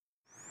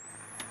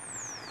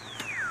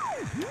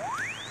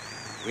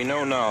We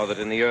know now that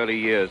in the early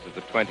years of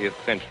the 20th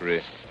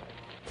century,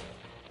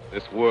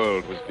 this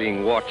world was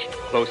being watched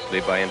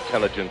closely by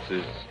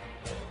intelligences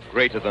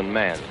greater than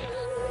man's.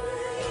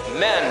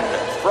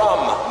 Men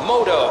from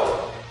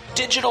Modo.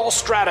 Digital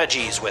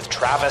Strategies with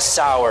Travis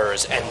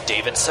Sowers and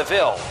David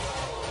Seville.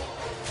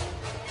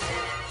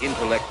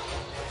 Intellects,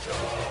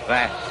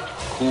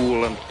 vast,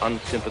 cool, and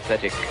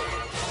unsympathetic.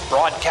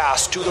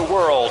 Broadcast to the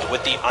world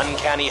with the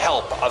uncanny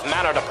help of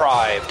Mana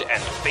Deprived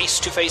and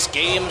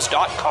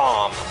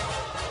FacetoFaceGames.com.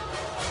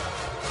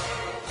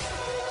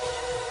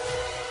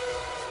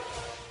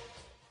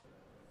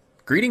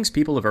 Greetings,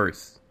 people of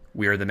Earth.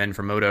 We are the Men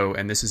from Modo,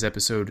 and this is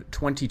episode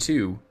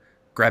 22,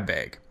 Grab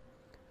Bag.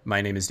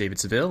 My name is David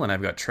Seville, and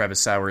I've got Travis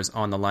Sowers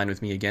on the line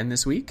with me again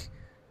this week.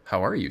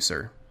 How are you,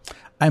 sir?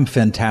 I'm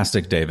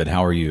fantastic, David.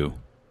 How are you?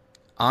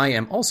 I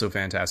am also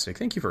fantastic.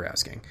 Thank you for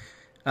asking.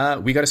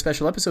 We got a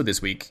special episode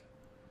this week.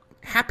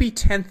 Happy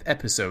 10th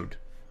episode,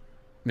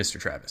 Mr.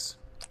 Travis.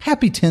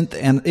 Happy 10th,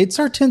 and it's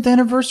our 10th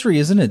anniversary,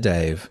 isn't it,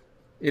 Dave?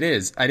 It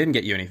is. I didn't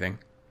get you anything.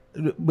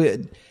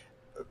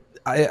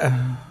 I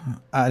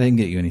didn't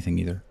get you anything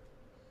either.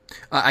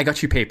 I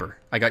got you paper.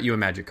 I got you a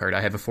magic card. I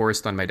have a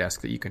forest on my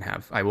desk that you can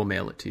have. I will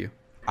mail it to you.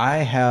 I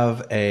have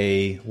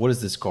what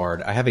is this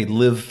card? I have a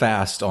Live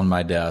Fast on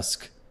my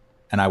desk,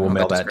 and I will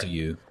mail that to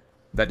you.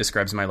 That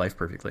describes my life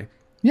perfectly.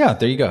 Yeah,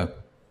 there you go.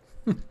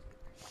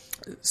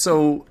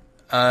 So,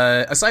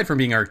 aside from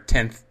being our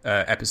 10th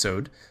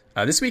episode,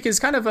 this week is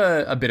kind of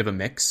a bit of a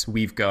mix.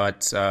 We've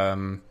got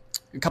a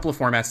couple of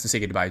formats to say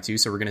goodbye to.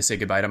 So we're going to say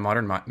goodbye to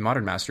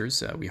Modern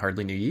Masters. We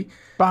hardly knew ye.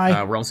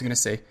 Bye. We're also going to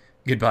say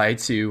goodbye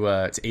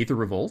to Aether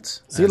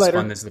Revolt. See you later.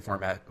 As fun as the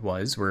format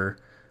was, we're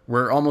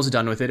almost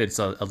done with it. It's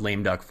a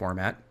lame duck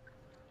format.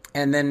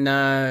 And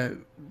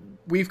then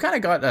we've kind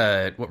of got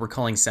what we're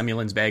calling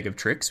Semulin's Bag of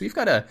Tricks. We've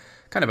got a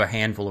kind of a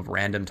handful of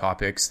random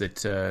topics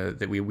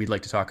that we'd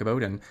like to talk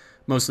about, and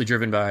mostly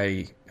driven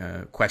by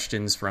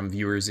questions from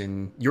viewers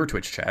in your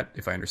Twitch chat,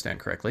 if I understand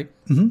correctly.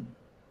 Mm-hmm.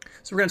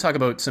 So we're going to talk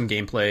about some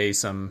gameplay,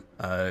 some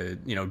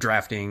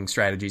drafting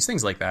strategies,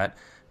 things like that,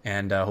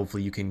 and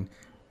hopefully you can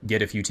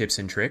get a few tips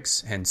and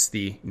tricks, hence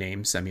the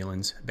name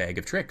Semulin's Bag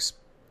of Tricks.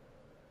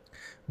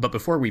 But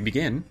before we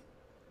begin,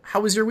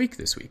 how was your week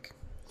this week?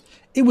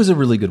 It was a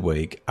really good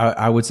week.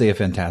 I would say a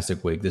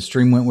fantastic week. The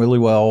stream went really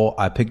well.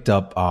 I picked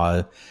up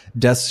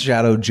Death's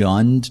Shadow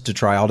Jund to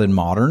try out in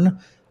Modern.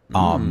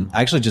 I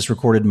actually just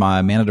recorded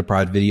my Mana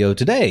Deprived video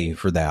today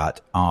for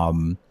that.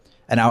 And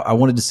I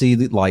wanted to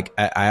see, I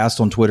asked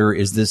on Twitter,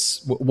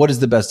 what is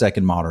the best deck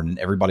in Modern? And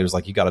everybody was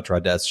like, you got to try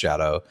Death's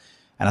Shadow.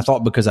 And I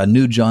thought because I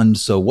knew Jund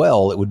so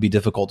well, it would be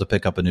difficult to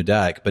pick up a new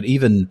deck. But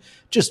even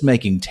just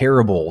making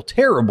terrible,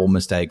 terrible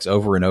mistakes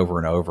over and over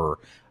and over,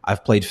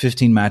 I've played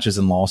 15 matches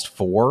and lost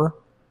 4.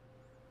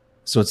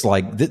 So it's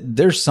like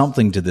there's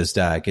something to this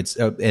deck. It's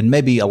and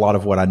maybe a lot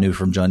of what I knew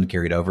from Jund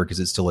carried over because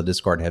it's still a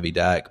discard heavy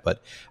deck.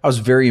 But I was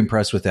very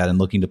impressed with that and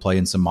looking to play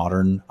in some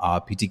Modern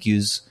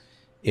PTQs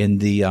in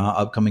the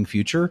upcoming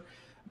future.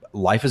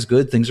 Life is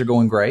good. Things are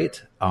going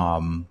great.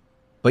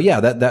 But yeah,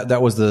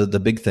 that was the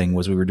big thing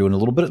was we were doing a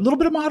little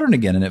bit of Modern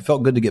again, and it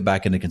felt good to get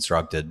back into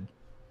Constructed.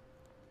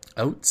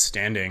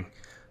 Outstanding.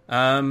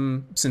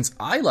 Since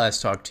I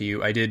last talked to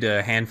you, I did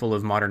a handful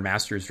of Modern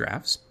Masters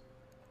drafts,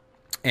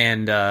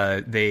 and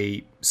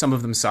some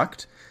of them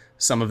sucked.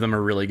 Some of them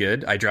are really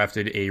good. I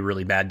drafted a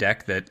really bad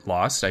deck that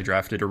lost. I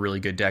drafted a really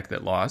good deck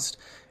that lost,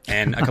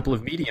 and a couple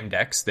of medium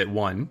decks that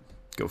won.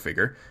 Go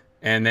figure.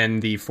 And then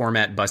the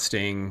format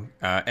busting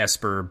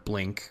Esper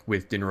Blink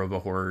with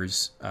Dinrova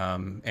Horrors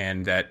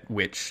and that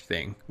Witch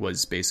thing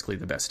was basically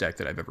the best deck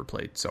that I've ever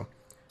played. So,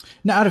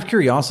 now, out of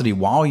curiosity,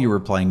 while you were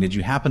playing, did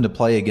you happen to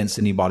play against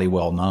anybody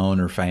well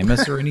known or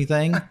famous or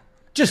anything?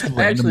 Just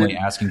randomly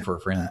asking for a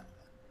friend.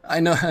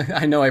 I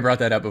know I brought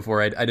that up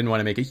before. I didn't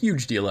want to make a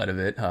huge deal out of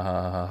it.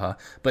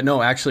 But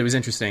no, actually, it was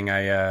interesting.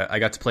 I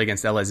got to play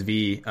against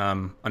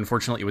LSV.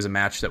 Unfortunately, it was a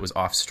match that was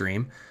off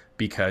stream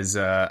because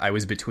I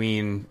was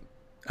between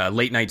a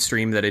late night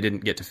stream that I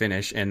didn't get to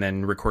finish and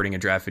then recording a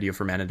draft video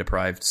for Mana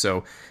Deprived.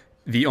 So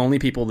the only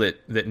people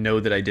that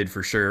know that I did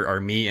for sure are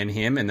me and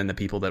him, and then the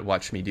people that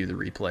watch me do the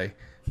replay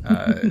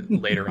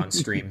later on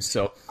stream.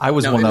 So I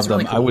was one of them.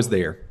 Really cool. I was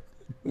there.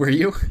 Were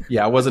you?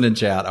 Yeah, I wasn't in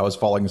chat. I was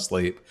falling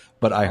asleep,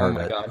 but I heard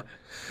it. God.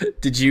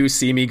 Did you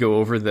see me go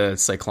over the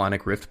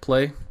Cyclonic Rift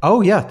play? Oh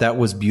yeah, that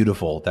was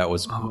beautiful. That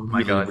was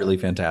really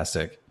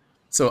fantastic.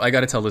 So I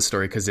got to tell this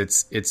story because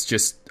it's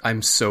just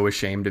I'm so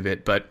ashamed of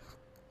it. But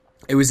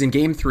it was in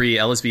Game 3.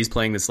 LSV's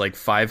playing this like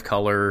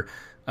 5-color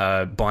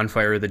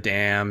Bonfire of the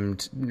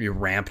Damned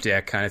ramp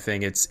deck kind of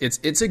thing.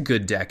 It's a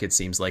good deck, it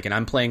seems like, and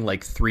I'm playing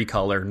like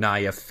 3-color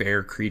Naya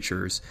Fair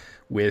creatures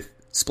with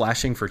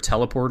splashing for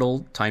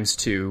Teleportal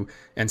 ×2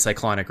 and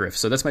Cyclonic Rift.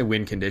 So that's my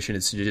win condition.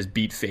 It's to just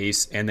beat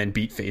face and then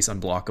beat face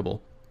unblockable.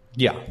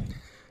 Yeah.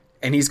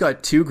 And he's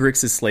got 2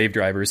 Grixis Slave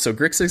Drivers. So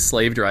Grixis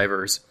Slave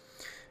Drivers,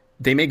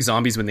 they make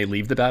zombies when they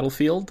leave the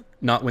battlefield,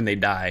 not when they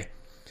die.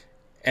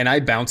 And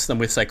I bounced them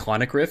with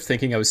Cyclonic Rift,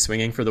 thinking I was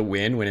swinging for the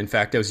win, when in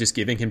fact I was just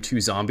giving him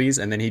 2 zombies,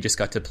 and then he just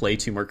got to play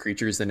 2 more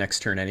creatures the next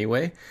turn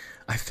anyway.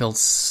 I felt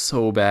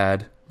so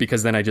bad,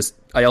 because then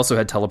I also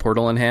had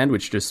Teleportal in hand,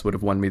 which just would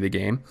have won me the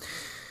game.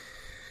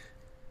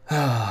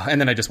 And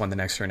then I just won the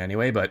next turn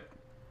anyway, but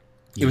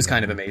it was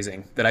kind of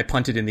amazing that I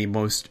punted in the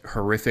most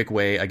horrific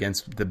way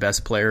against the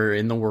best player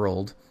in the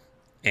world,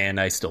 and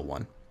I still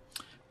won.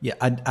 Yeah,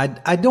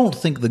 I don't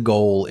think the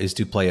goal is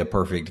to play a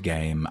perfect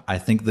game. I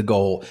think the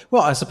goal,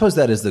 well, I suppose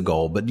that is the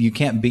goal, but you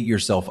can't beat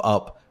yourself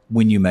up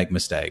when you make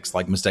mistakes.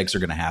 Like, mistakes are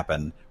going to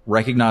happen.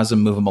 Recognize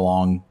them, move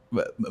along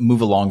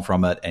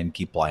from it, and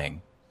keep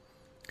playing.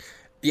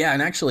 Yeah,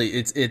 and actually,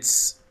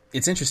 it's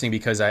interesting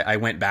because I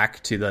went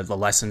back to the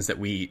lessons that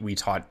we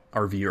taught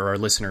our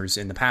listeners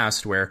in the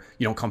past, where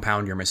you don't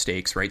compound your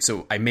mistakes, right?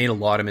 So I made a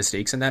lot of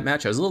mistakes in that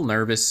match. I was a little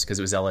nervous because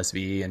it was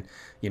LSV, and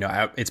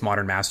it's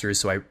Modern Masters,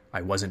 so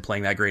I wasn't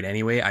playing that great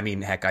anyway. I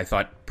mean, heck, I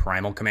thought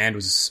Primal Command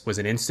was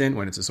an instant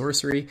when it's a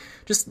sorcery.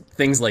 Just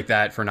things like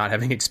that for not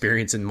having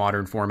experience in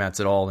modern formats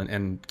at all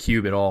and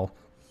Cube at all.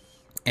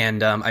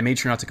 And I made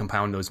sure not to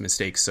compound those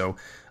mistakes, so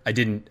I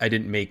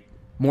didn't make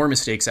more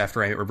mistakes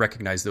after I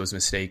recognized those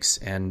mistakes,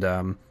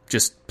 and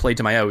just played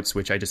to my outs,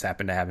 which I just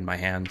happened to have in my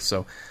hand.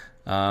 So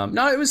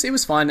no, it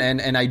was fun,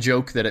 and I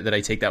joke that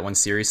I take that one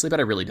seriously, but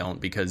I really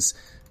don't, because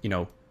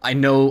I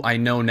know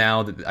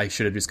now that I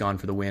should have just gone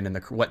for the win, and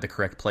what the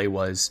correct play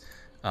was,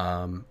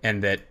 and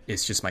that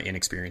it's just my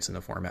inexperience in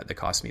the format that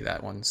cost me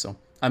that one. So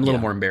I'm a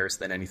little more embarrassed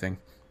than anything.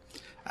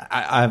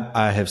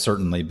 I have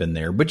certainly been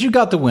there, but you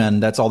got the win.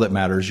 That's all that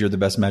matters. You're the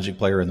best Magic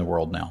player in the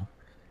world now.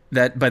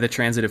 That, by the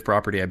transitive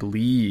property, I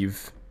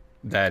believe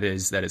that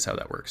is how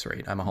that works,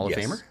 right? I'm a Hall of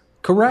Famer?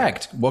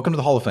 Correct. Welcome to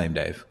the Hall of Fame,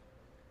 Dave.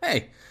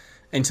 Hey,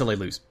 until I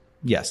lose.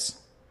 Yes.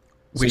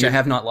 Which I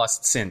have not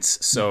lost since,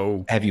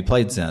 so... Have you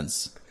played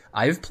since?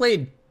 I've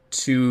played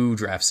 2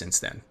 drafts since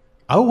then.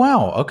 Oh,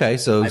 wow. Okay,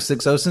 so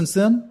 6-0 since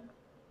then?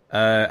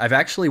 I've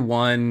actually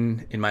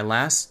won, in my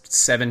last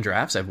 7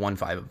 drafts, I've won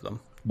 5 of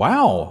them.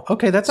 Wow.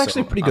 Okay, that's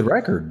actually a pretty good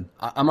record.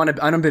 I'm on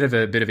a bit of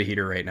a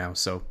heater right now.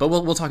 So, but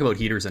we'll talk about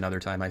heaters another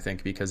time, I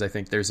think, because I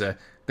think the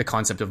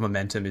concept of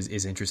momentum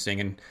is interesting,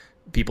 and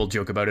people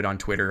joke about it on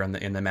Twitter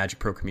in the Magic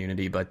Pro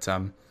community. But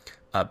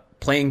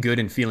playing good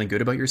and feeling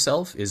good about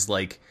yourself is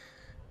like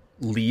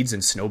leads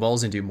and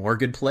snowballs into more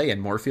good play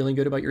and more feeling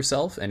good about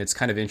yourself. And it's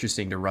kind of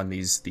interesting to run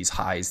these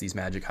highs, these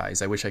Magic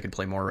highs. I wish I could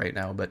play more right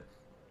now, but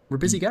we're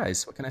busy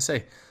guys. What can I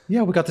say?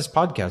 Yeah, we got this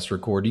podcast to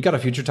record. You got a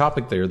future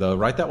topic there, though.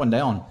 Write that one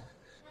down.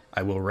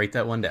 I will write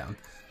that one down.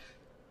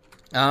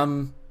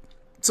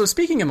 So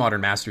speaking of Modern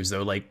Masters,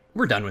 though, like,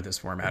 we're done with this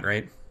format,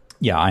 right?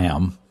 Yeah, I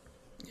am.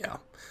 Yeah.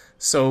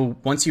 So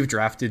once you've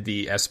drafted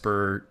the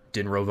Esper,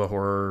 Dinrova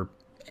Horror,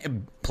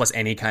 plus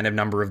any kind of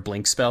number of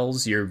blink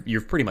spells,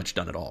 you've pretty much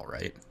done it all,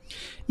 right?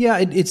 Yeah,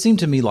 it seemed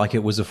to me like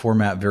it was a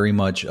format very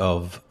much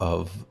of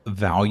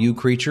value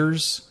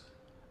creatures.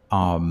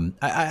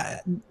 I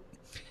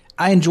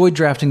enjoyed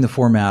drafting the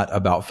format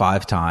about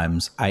 5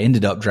 times. I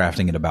ended up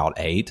drafting it about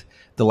 8.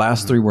 The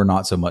last 3 were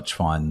not so much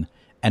fun.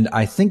 And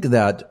I think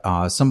that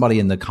somebody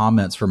in the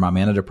comments for my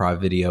Mana Deprived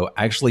video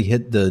actually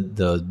hit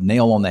the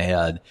nail on the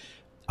head,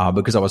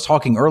 because I was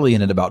talking early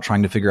in it about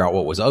trying to figure out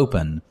what was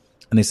open.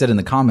 And they said in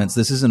the comments,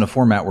 this isn't a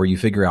format where you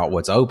figure out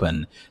what's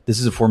open. This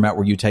is a format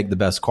where you take the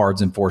best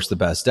cards and force the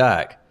best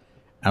deck.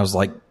 And I was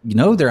like,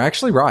 they're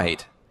actually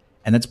right.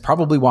 And that's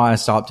probably why I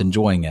stopped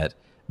enjoying it.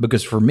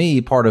 Because for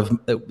me, part of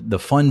the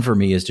fun for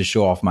me is to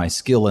show off my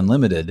skill in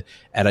Limited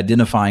at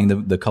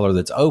identifying the color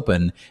that's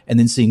open, and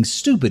then seeing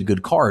stupid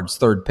good cards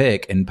third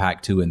pick in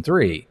pack 2 and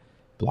 3.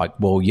 Like,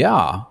 well,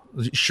 yeah,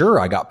 sure,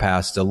 I got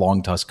past a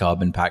Long Tusk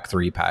Cub in pack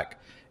 3,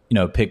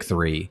 pick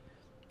 3.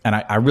 And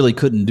I really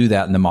couldn't do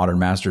that in the Modern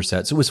Master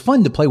set. So it was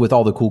fun to play with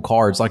all the cool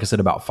cards, like I said,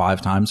 about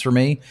 5 times for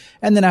me.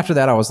 And then after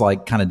that, I was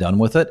like kind of done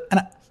with it. And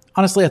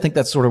honestly, I think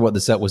that's sort of what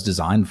the set was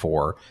designed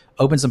for.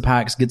 Open some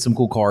packs, get some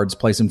cool cards,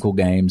 play some cool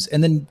games,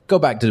 and then go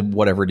back to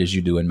whatever it is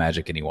you do in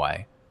Magic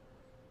anyway.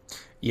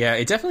 Yeah,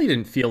 it definitely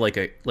didn't feel like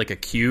a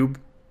cube,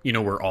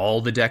 where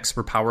all the decks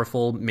were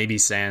powerful. Maybe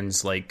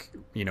sans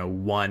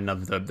one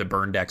of the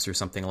burn decks or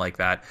something like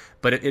that.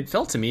 But it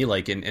felt to me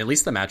like, in at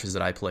least the matches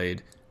that I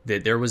played,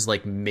 that there was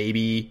like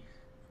maybe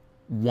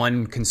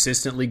 1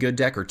 consistently good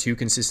deck or 2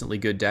 consistently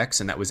good decks,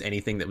 and that was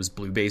anything that was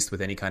blue based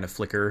with any kind of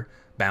flicker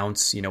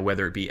bounce,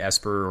 whether it be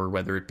Esper or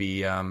whether it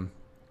be I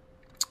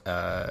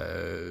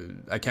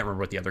can't remember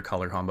what the other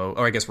color combo,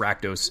 or I guess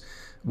Rakdos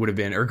would have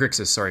been, or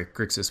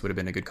Grixis would have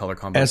been a good color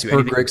combo.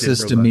 Esper,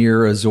 Grixis,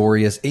 Dimir,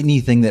 Azorius,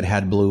 anything that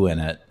had blue in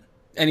it.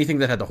 Anything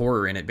that had the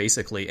horror in it,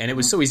 basically. And it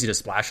was so easy to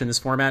splash in this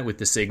format with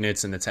the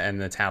signets and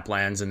the tap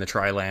lands and the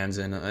tri lands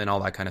and all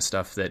that kind of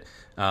stuff, that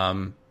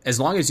as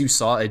long as you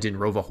saw a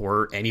Dinrova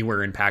Horror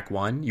anywhere in pack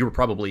 1, you were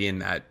probably in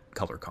that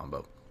color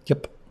combo.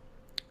 Yep.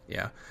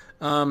 Yeah.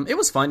 It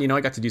was fun.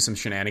 I got to do some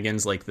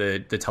shenanigans, like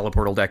the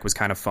teleportal deck was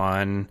kind of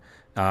fun.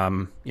 I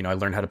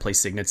learned how to play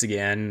signets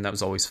again. That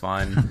was always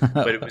fun.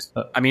 But it was,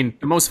 the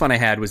most fun I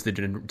had was the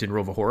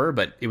Dinrova Horror,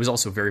 but it was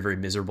also very, very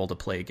miserable to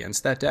play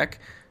against that deck.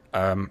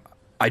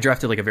 I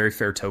drafted like a very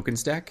fair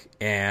tokens deck,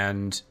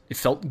 and it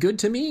felt good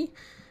to me,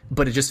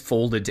 but it just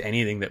folded to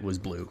anything that was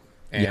blue,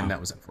 and that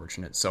was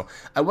unfortunate. So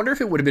I wonder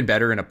if it would have been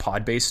better in a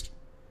pod-based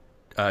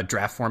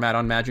draft format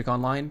on Magic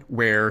Online,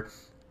 where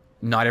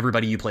not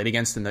everybody you played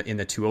against in the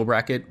 2-0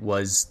 bracket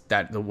was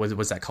that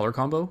color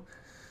combo.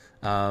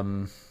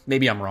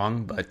 Maybe I'm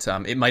wrong, but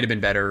it might have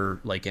been better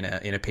like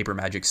in a paper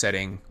Magic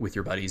setting with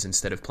your buddies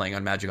instead of playing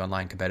on Magic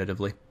Online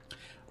competitively.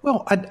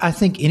 Well, I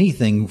think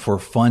anything for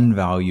fun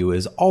value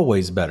is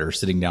always better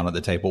sitting down at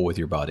the table with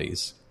your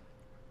buddies.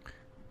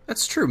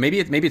 That's true. Maybe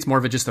it's more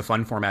of just a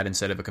fun format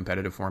instead of a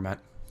competitive format.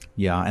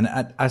 Yeah,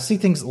 and I see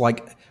things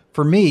like,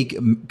 for me,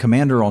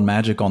 Commander on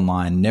Magic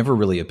Online never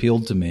really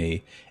appealed to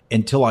me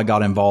until I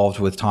got involved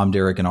with Tom,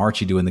 Derek, and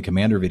Archie doing the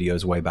Commander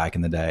videos way back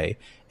in the day.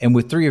 And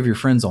with 3 of your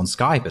friends on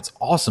Skype, it's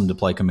awesome to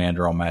play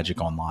Commander on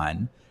Magic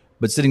Online.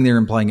 But sitting there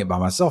and playing it by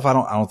myself, I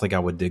don't think I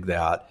would dig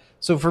that.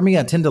 So for me,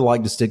 I tend to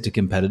like to stick to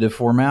competitive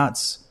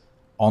formats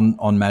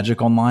on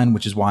Magic Online,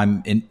 which is why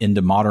I'm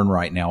into Modern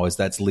right now, as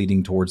that's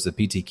leading towards the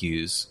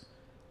PTQs.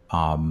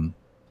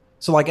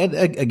 So like,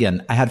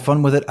 again, I had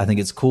fun with it. I think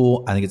it's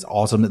cool. I think it's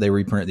awesome that they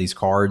reprint these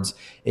cards.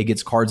 It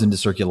gets cards into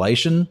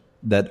circulation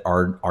that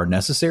are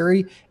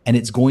necessary, and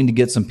it's going to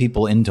get some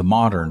people into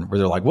Modern where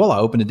they're like, well, I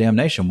opened a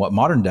Damnation. What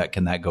Modern deck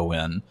can that go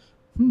in?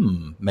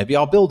 Maybe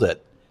I'll build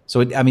it. So,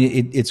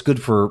 it's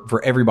good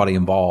for everybody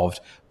involved.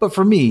 But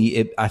for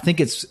me, I think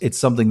it's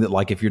something that,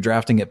 like, if you're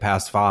drafting it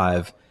past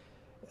 5,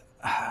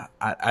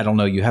 I don't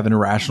know, you have an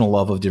irrational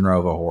love of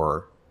Denrova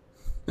Horror.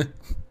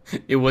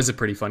 It was a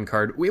pretty fun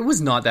card. It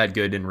was not that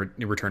good in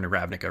Return to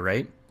Ravnica,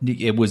 right?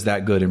 It was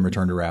that good in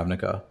Return to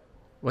Ravnica.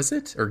 Was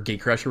it? Or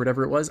Gatecrash or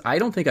whatever it was? I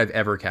don't think I've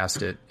ever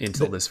cast it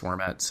until this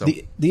format. So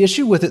the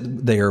issue with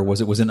it there was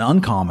it was an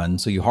uncommon,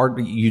 so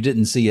you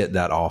didn't see it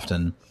that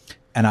often.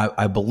 And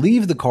I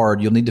believe the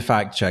card, you'll need to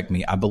fact check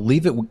me, I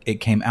believe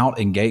it came out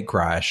in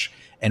Gatecrash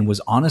and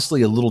was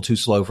honestly a little too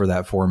slow for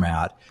that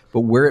format.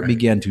 But where it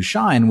began to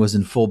shine was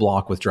in full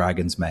block with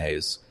Dragon's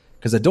Maze.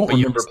 Because I don't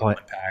remember playing.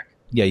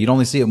 Yeah, you'd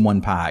only see it in 1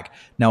 pack.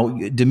 Now,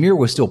 Dimir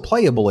was still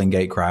playable in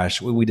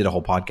Gatecrash. We did a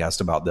whole podcast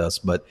about this,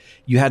 but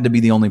you had to be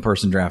the only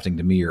person drafting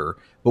Dimir.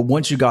 But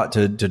once you got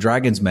to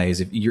Dragon's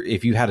Maze, if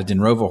you had a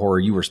Denrova Horror,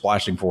 you were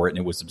splashing for it, and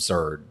it was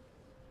absurd.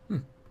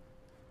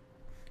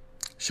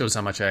 Shows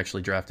how much I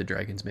actually drafted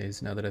Dragon's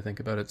Maze now that I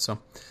think about it. So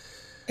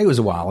it was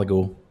a while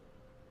ago.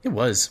 It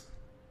was.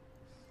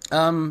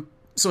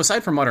 So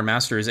aside from Modern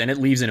Masters, and it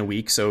leaves in a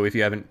week, so if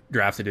you haven't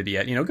drafted it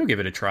yet, go give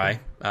it a try.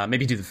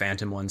 Maybe do the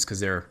Phantom ones because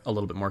they're a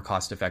little bit more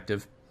cost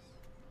effective.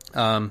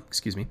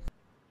 Excuse me.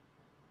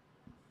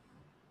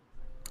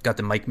 Got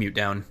the mic mute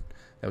down.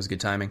 That was good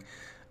timing.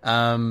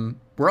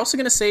 We're also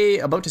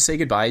about to say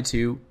goodbye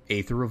to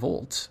Aether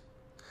Revolt.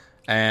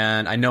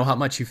 And I know how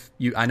much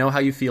I know how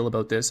you feel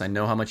about this. I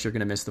know how much you're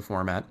going to miss the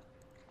format.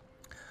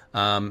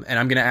 And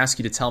I'm going to ask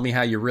you to tell me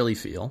how you really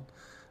feel.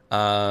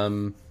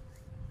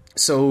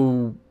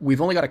 So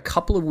we've only got a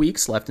couple of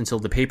weeks left until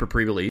the paper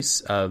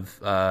pre-release of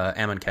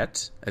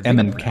Amonkhet.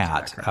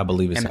 Amonkhet, I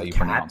believe is how you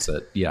pronounce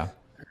it. Yeah.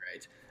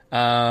 All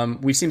right.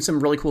 We've seen some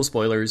really cool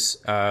spoilers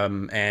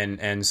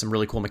and some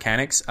really cool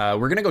mechanics.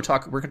 We're not going to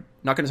talk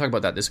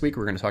about that this week.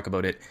 We're going to talk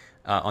about it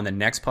on the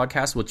next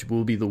podcast, which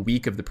will be the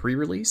week of the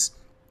pre-release.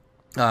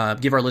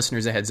 Give our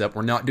listeners a heads up.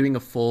 We're not doing a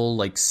full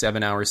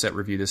 7-hour set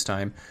review this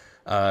time.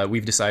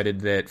 We've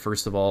decided that,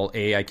 first of all,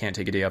 I can't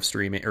take a day off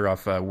streaming or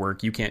off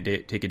work. You can't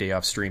take a day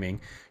off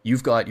streaming.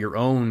 You've got your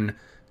own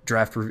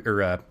draft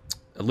or a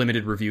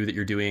limited review that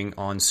you're doing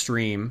on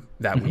stream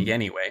that week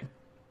anyway.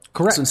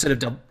 Correct. So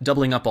instead of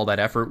doubling up all that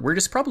effort, we're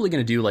just probably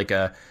going to do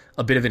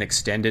a bit of an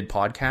extended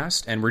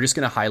podcast, and we're just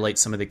going to highlight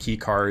some of the key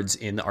cards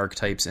in the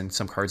archetypes and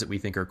some cards that we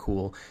think are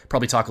cool.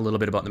 Probably talk a little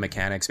bit about the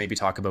mechanics, maybe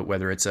talk about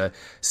whether it's a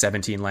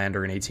 17 land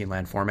or an 18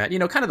 land format,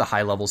 kind of the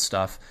high level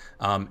stuff.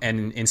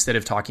 And instead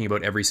of talking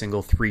about every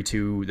single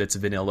 3/2 that's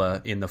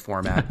vanilla in the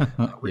format,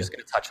 we're just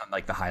going to touch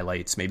on the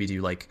highlights, maybe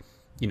do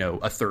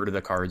a third of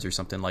the cards or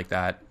something like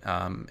that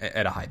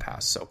at a high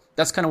pass. So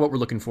that's kind of what we're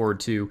looking forward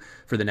to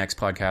for the next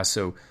podcast.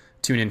 So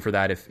tune in for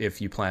that if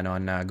you plan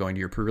on going to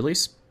your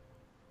pre-release.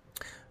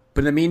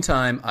 But in the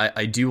meantime,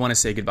 I do want to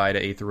say goodbye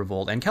to Aether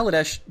Revolt and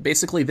Kaladesh,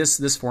 basically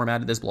this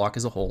format, this block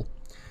as a whole.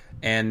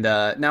 And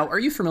now, are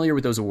you familiar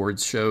with those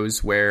awards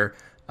shows where,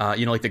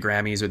 like the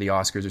Grammys or the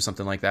Oscars or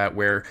something like that,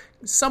 where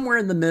somewhere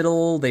in the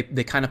middle, they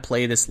kind of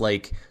play this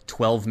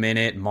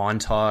 12-minute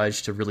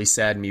montage to really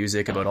sad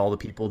music about all the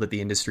people that the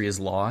industry has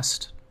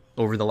lost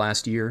over the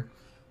last year?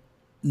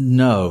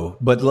 No,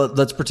 but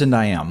let's pretend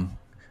I am.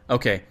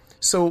 Okay.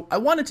 So I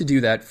wanted to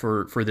do that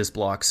for this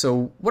block.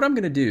 So what I'm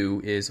going to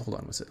do is, hold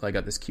on, I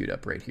got this queued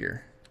up right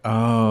here.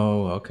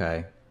 Oh,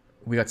 okay.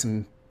 We got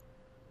some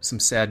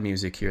sad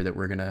music here that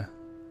we're going to...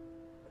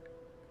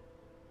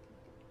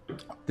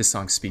 This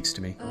song speaks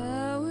to me.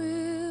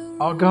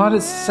 Oh God,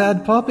 it's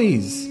Sad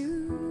Puppies.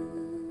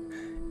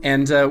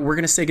 And we're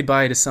going to say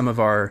goodbye to some of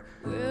our,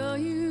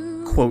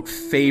 quote,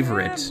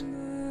 favorite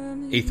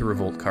Aether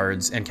Revolt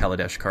cards and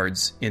Kaladesh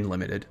cards in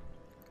Limited.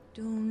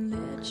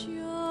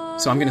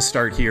 So I'm going to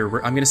start here.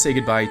 I'm going to say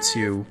goodbye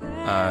to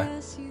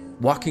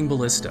Walking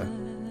Ballista.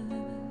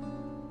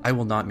 I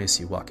will not miss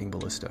you, Walking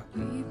Ballista.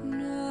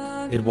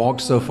 It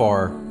walked so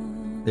far.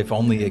 If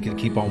only it could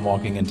keep on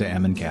walking into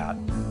Amonkhet.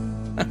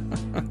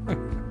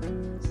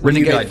 What do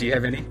you got? Do you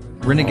have any?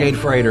 Renegade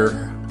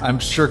Freighter. I'm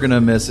sure going to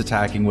miss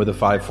attacking with a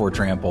 5-4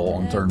 trample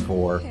on turn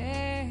 4.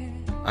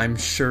 I'm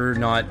sure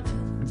not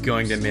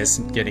going to miss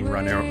getting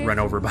run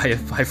over by a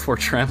 5-4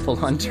 trample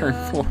on turn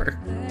 4.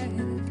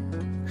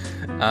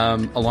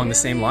 Along the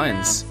same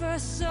lines,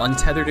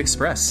 Untethered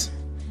Express.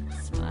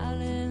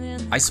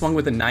 I swung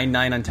with a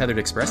 9-9 Untethered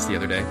Express the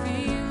other day.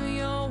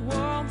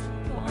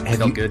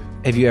 Felt good.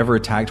 Have you ever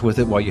attacked with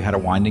it while you had a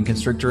Winding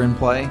Constrictor in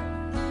play?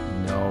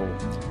 No.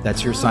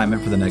 That's your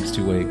assignment for the next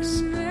 2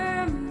 weeks.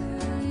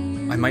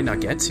 I might not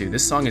get to.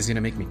 This song is going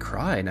to make me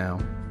cry now.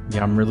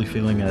 Yeah, I'm really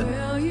feeling it.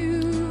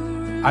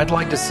 I'd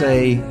like to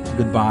say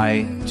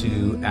goodbye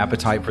to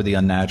Appetite for the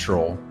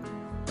Unnatural.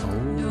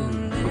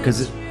 Oh.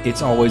 Because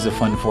it's always a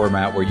fun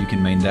format where you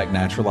can main deck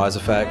naturalize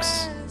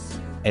effects.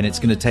 And it's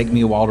going to take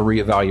me a while to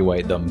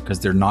reevaluate them because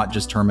they're not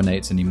just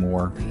terminates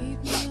anymore.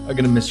 I'm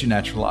going to miss you,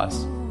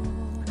 naturalize.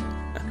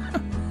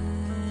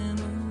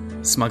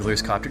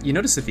 Smuggler's Copter. You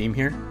notice the theme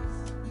here?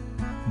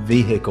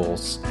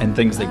 Vehicles and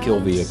things that kill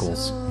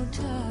vehicles.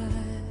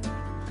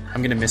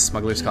 I'm going to miss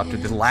Smuggler's Copter.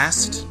 The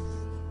last...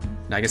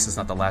 No, I guess it's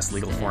not the last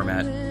legal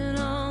format.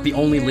 The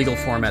only legal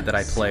format that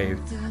I play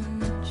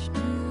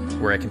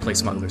where I can play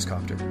Smuggler's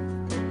Copter.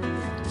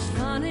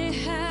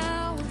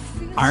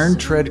 Iron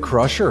Tread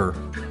Crusher.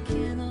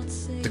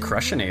 The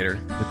Crushinator.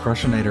 The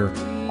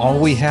Crushinator. All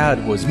we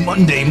had was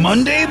Monday,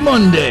 Monday,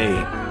 Monday.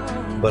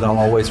 But I'll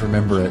always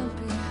remember it.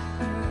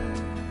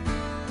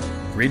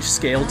 Ridge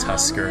Scale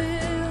Tusker.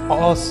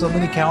 Oh, so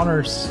many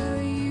counters.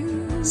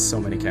 So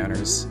many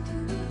counters.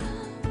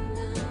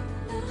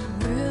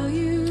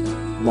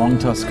 Long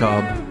Tusk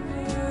Cub.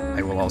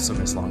 I will also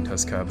miss Long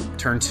Tusk Cub.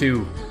 Turn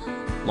 2,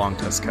 Long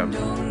Tusk Cub.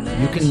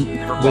 You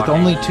can, with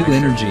only 2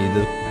 energy,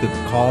 the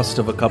cost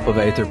of a cup of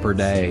Aether per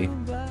day,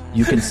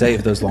 you can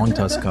save those Long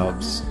Tusk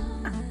Cubs.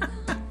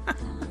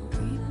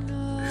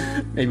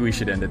 Maybe we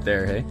should end it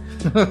there, hey?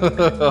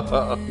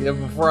 Yeah,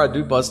 before I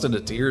do bust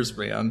into tears,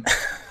 man.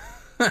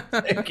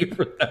 Thank you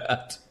for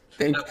that.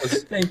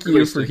 Thank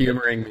you for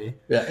humoring me.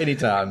 Yeah,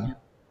 anytime.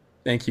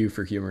 Thank you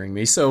for humoring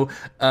me. So,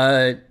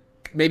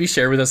 maybe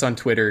share with us on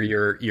Twitter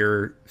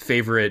your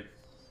favorite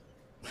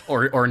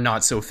or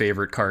not so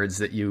favorite cards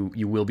that you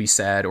will be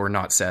sad or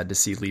not sad to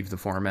see leave the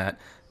format.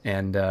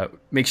 And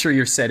make sure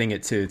you're setting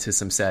it to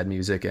some sad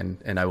music,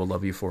 and I will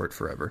love you for it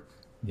forever.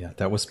 Yeah,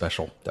 that was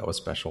special. That was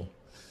special.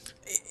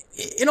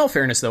 In all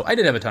fairness, though, I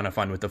did have a ton of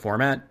fun with the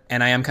format,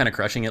 and I am kind of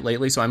crushing it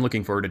lately, so I'm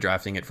looking forward to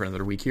drafting it for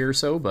another week here or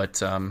so.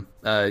 But,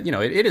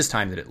 it is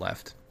time that it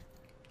left.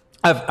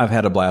 I've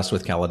had a blast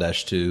with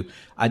Kaladesh too.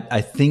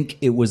 I think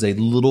it was a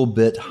little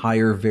bit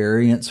higher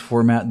variance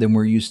format than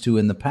we're used to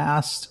in the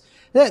past.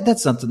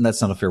 That's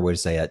not a fair way to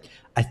say it.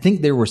 I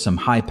think there were some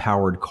high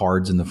powered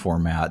cards in the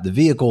format. The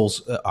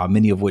vehicles,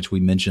 many of which we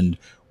mentioned,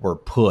 were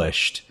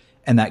pushed,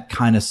 and that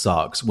kind of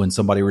sucks when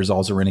somebody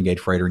resolves a Renegade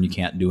Freighter and you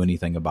can't do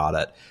anything about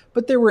it.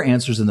 But there were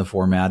answers in the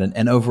format,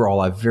 and overall,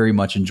 I very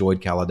much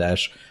enjoyed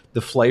Kaladesh. The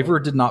flavor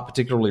did not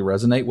particularly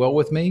resonate well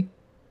with me,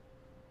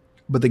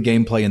 but the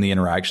gameplay and the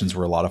interactions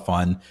were a lot of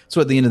fun. So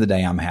at the end of the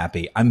day, I'm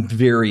happy. I'm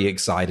very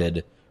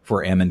excited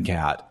for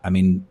Amonkhet. I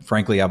mean,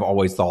 frankly, I've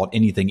always thought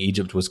anything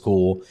Egypt was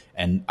cool,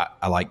 and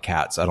I like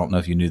cats. I don't know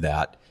if you knew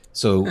that.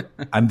 So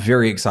I'm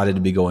very excited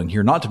to be going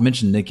here, not to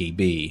mention Nikki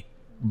B,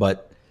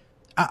 but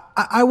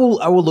I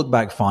will look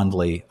back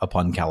fondly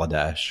upon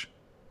Kaladesh.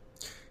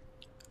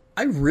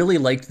 I really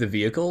liked the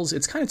vehicles.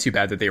 It's kind of too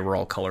bad that they were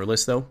all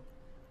colorless, though.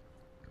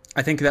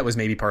 I think that was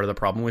maybe part of the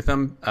problem with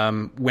them.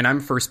 When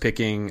I'm first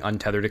picking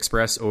Untethered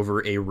Express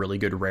over a really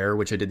good rare,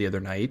 which I did the other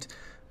night,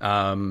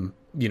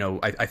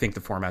 I think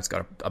the format's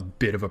got a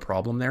bit of a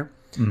problem there.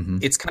 Mm-hmm.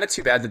 It's kind of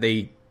too bad that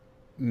they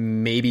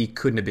maybe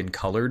couldn't have been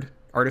colored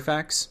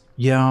artifacts.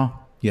 Yeah,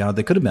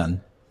 they could have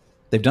been.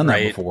 They've done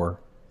that before.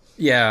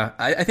 Yeah,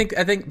 I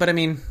think, but I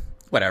mean,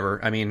 whatever.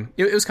 I mean,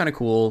 it was kind of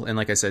cool, and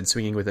like I said,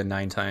 swinging with a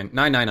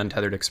 9-9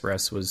 Untethered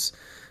Express was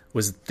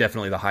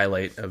definitely the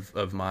highlight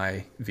of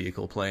my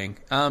vehicle playing.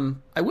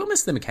 I will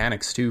miss the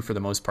mechanics too, for the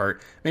most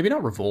part. Maybe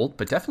not Revolt,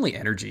 but definitely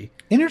Energy.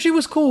 Energy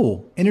was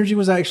cool. Energy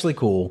was actually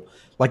cool.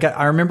 Like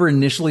I remember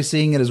initially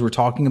seeing it as we're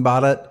talking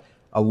about it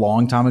a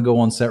long time ago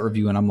on Set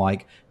Review, and I'm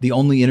like, the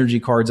only Energy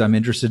cards I'm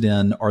interested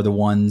in are the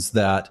ones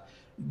that,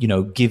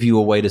 give you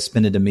a way to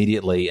spend it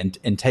immediately.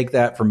 And take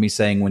that from me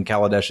saying when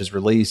Kaladesh is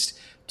released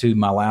to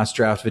my last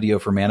draft video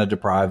for Mana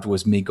Deprived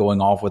was me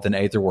going off with an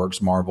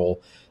Aetherworks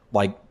Marvel.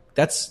 Like,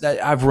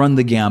 I've run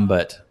the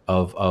gambit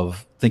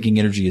of thinking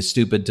Energy is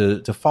stupid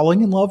to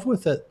falling in love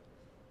with it,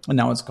 and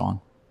now it's gone.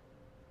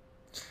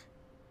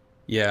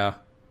 Yeah.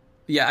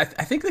 I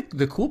think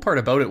the cool part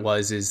about it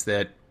is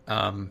that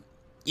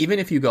even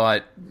if you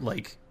got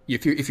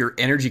if your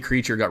energy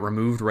creature got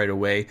removed right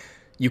away,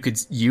 you could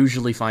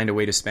usually find a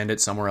way to spend it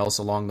somewhere else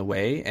along the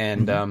way,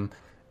 and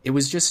it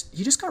was just,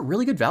 you just got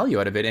really good value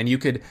out of it, and you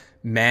could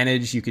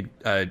manage your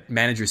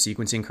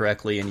sequencing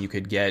correctly, and you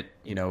could get,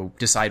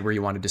 decide where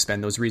you wanted to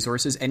spend those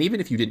resources. And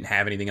even if you didn't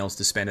have anything else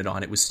to spend it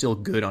on, it was still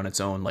good on its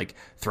own, like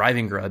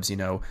Thriving Grubs,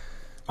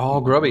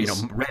 all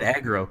grubbies, red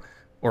aggro,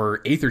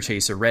 or Aether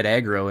Chaser, red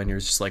aggro, and you're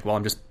just like,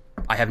 well,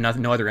 I have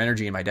no other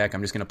energy in my deck.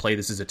 I'm just going to play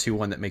this as a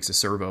 2/1 that makes a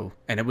servo,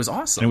 and it was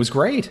awesome. And it was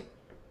great.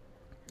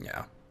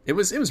 Yeah, it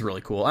was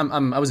really cool.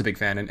 I was a big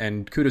fan,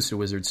 and kudos to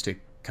Wizards to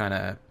kind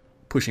of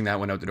pushing that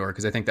one out the door,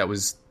 because I think that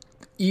was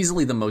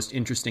easily the most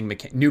interesting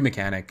new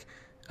mechanic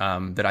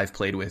that I've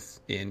played with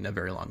in a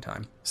very long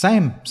time.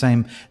 Same.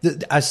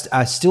 I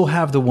still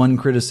have the one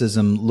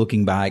criticism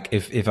looking back,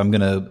 if I'm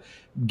going to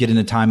get in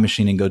a time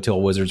machine and go tell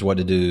Wizards what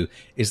to do,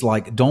 is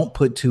like, don't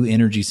put 2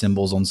 energy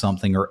symbols on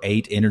something or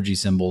 8 energy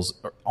symbols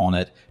on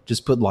it.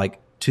 Just put like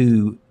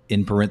 2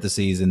 in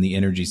parentheses in the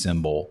energy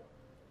symbol.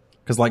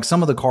 Because like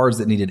some of the cards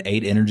that needed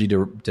 8 energy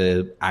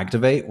to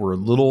activate were a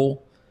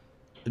little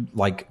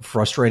like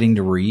frustrating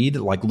to read.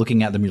 Like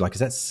looking at them, you're like, is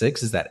that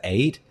 6? Is that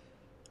 8?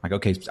 Like,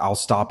 okay, I'll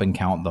stop and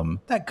count them.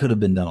 That could have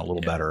been done a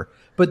little better.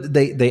 But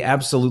they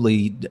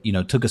absolutely,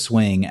 took a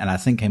swing, and I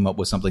think came up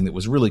with something that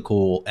was really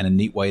cool and a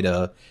neat way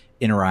to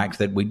interact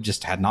that we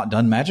just had not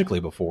done magically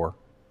before.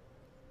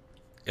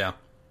 Yeah.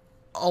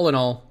 All in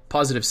all,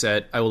 positive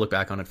set. I will look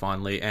back on it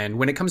fondly. And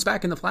when it comes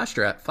back in the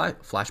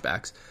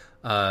flashbacks,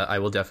 I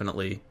will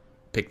definitely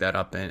pick that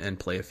up and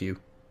play a few.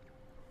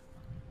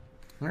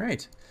 All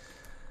right.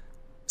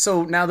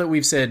 So now that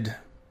we've said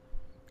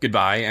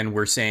goodbye and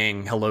we're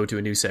saying hello to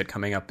a new set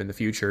coming up in the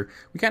future,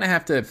 we kind of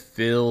have to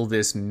fill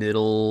this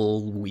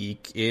middle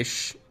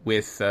week-ish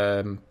with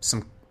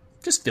some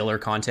just filler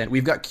content.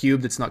 We've got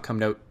Cube that's not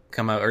coming out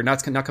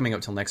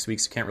till next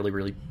week, so can't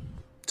really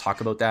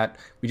talk about that.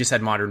 We just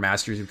had Modern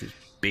Masters, which is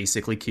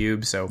basically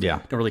Cube, so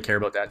don't really care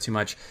about that too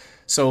much.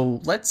 So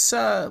let's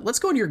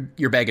go into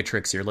your bag of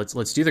tricks here.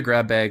 Let's do the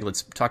grab bag.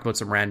 Let's talk about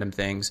some random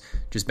things.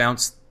 Just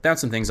bounce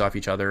some things off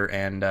each other,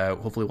 and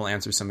hopefully we'll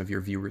answer some of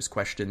your viewers'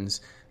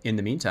 questions in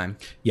the meantime.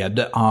 Yeah.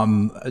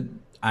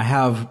 I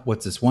have,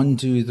 what's this? 1,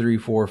 2, 3,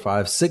 4,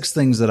 5, 6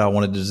 things that I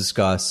wanted to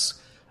discuss.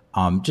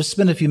 Just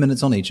spend a few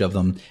minutes on each of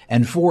them,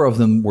 and 4 of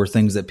them were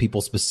things that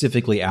people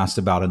specifically asked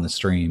about in the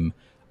stream.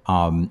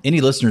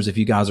 Any listeners, if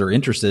you guys are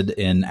interested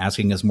in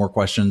asking us more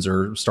questions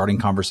or starting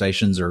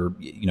conversations or,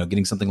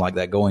 getting something like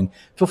that going,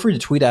 feel free to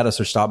tweet at us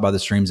or stop by the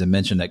streams and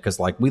mention it. Cause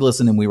like we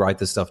listen and we write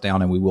this stuff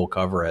down and we will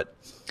cover it.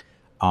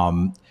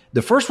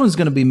 The first one's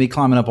going to be me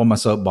climbing up on my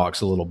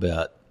soapbox a little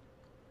bit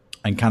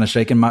and kind of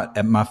shaking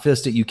my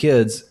fist at you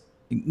kids.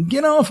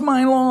 Get off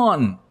my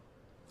lawn.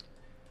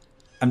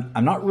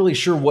 I'm not really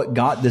sure what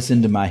got this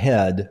into my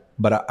head,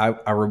 but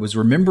I was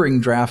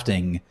remembering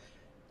drafting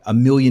a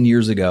million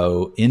years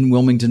ago in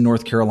Wilmington,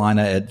 North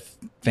Carolina at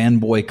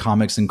Fanboy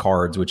Comics and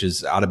Cards, which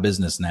is out of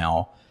business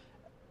now,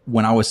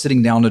 when I was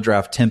sitting down to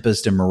draft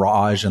Tempest and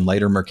Mirage and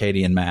later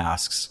Mercadian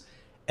Masks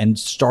and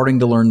starting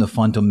to learn the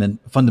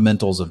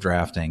fundamentals of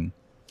drafting.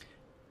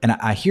 And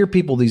I hear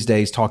people these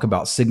days talk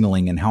about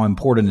signaling and how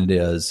important it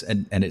is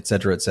and et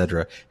cetera, et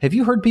cetera. Have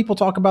you heard people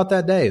talk about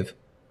that, Dave?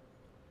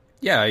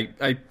 Yeah,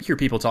 I hear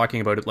people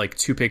talking about it like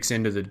 2 picks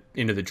into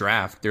the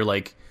draft. They're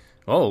like,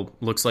 oh,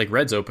 looks like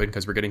red's open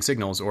because we're getting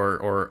signals,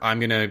 or I'm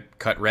going to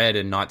cut red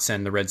and not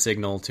send the red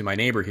signal to my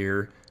neighbor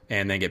here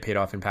and then get paid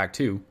off in pack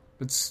 2.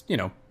 It's,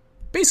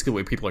 basically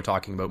what people are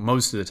talking about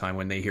most of the time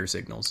when they hear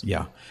signals.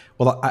 Yeah.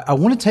 Well, I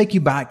want to take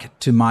you back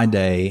to my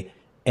day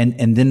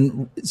and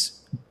then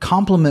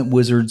compliment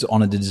Wizards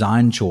on a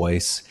design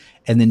choice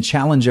and then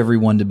challenge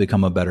everyone to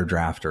become a better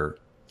drafter.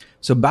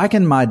 So back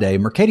in my day,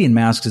 Mercadian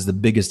Masks is the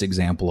biggest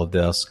example of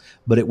this,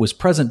 but it was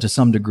present to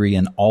some degree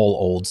in all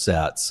old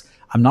sets.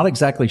 I'm not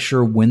exactly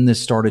sure when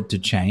this started to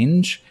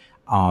change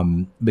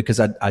because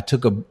I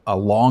took a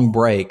long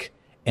break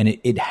and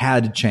it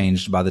had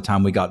changed by the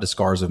time we got to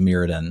Scars of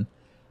Mirrodin,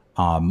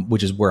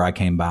 which is where I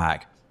came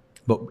back.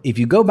 But if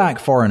you go back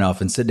far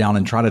enough and sit down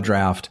and try to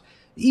draft,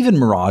 even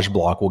Mirage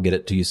Block will get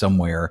it to you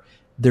somewhere,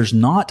 there's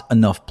not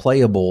enough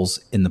playables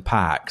in the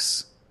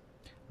packs.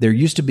 There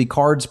used to be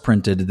cards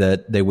printed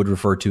that they would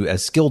refer to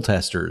as skill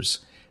testers.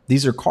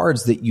 These are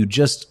cards that you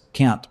just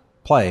can't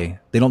play.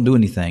 They don't do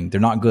anything. They're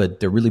not good.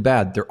 They're really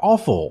bad. They're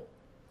awful,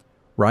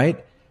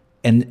 right?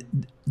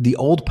 And the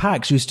old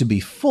packs used to be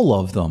full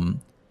of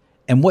them.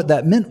 And what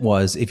that meant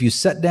was if you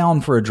sat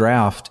down for a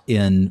draft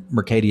in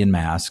Mercadian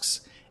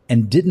Masks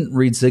and didn't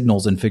read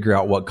signals and figure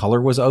out what color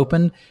was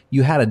open,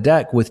 you had a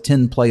deck with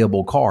 10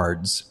 playable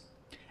cards.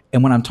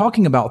 And when I'm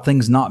talking about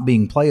things not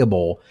being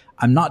playable,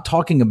 I'm not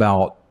talking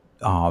about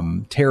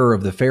Terror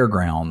of the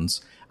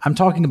Fairgrounds. I'm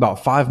talking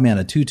about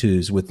 5-mana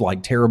tutus with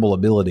like terrible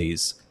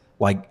abilities.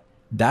 Like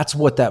that's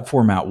what that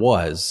format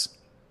was.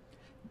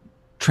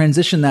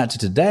 Transition that to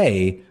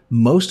today,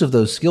 most of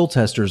those skill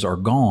testers are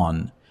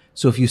gone.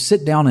 So if you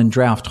sit down and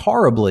draft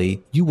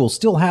horribly, you will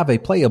still have a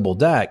playable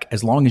deck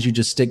as long as you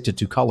just stick to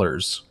 2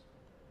 colors.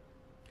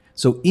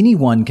 So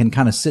anyone can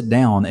kind of sit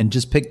down and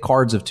just pick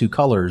cards of 2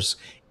 colors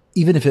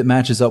even if it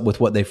matches up with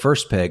what they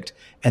first picked,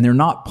 and they're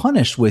not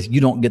punished with,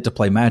 you don't get to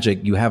play Magic,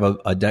 you have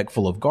a deck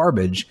full of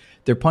garbage.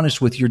 They're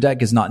punished with, your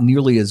deck is not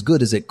nearly as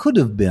good as it could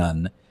have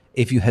been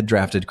if you had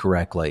drafted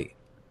correctly.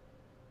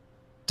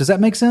 Does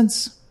that make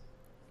sense?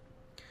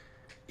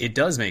 It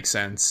does make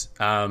sense.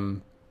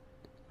 I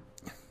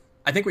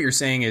think what you're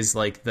saying is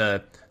like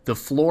the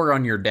floor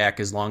on your deck,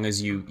 as long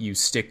as you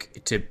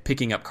stick to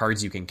picking up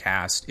cards you can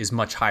cast, is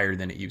much higher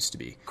than it used to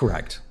be.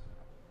 Correct.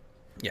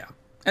 Yeah,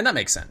 and that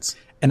makes sense.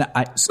 And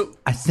I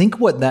think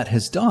what that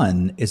has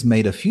done is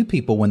made a few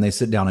people, when they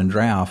sit down and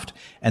draft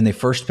and they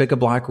first pick a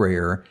black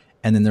rare,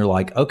 and then they're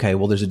like, okay,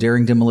 well, there's a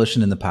Daring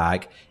Demolition in the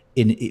pack.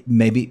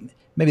 Maybe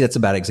that's a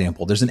bad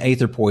example. There's an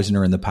Aether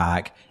Poisoner in the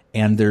pack,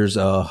 and there's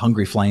a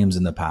Hungry Flames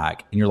in the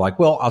pack. And you're like,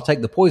 well, I'll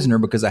take the Poisoner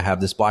because I have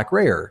this black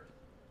rare.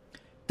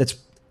 That's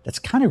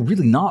kind of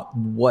really not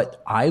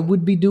what I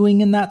would be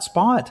doing in that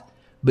spot.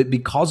 But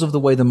because of the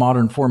way the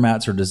modern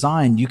formats are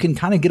designed, you can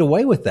kind of get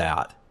away with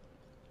that.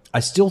 I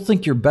still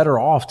think you're better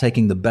off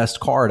taking the best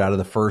card out of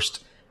the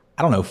first,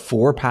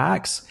 4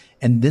 packs,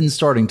 and then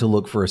starting to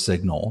look for a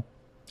signal.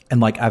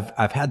 And like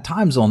I've had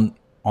times on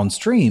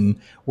stream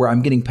where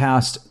I'm getting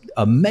past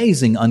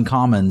amazing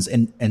uncommons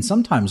and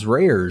sometimes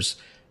rares,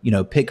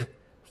 pick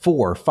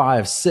 4,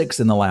 5, 6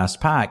 in the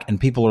last pack, and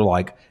people are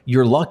like,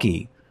 you're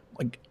lucky.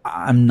 Like,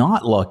 I'm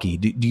not lucky.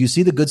 Do you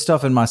see the good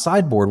stuff in my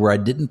sideboard where I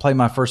didn't play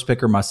my first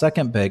pick or my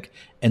second pick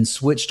and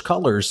switched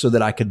colors so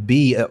that I could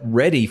be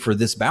ready for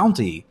this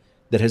bounty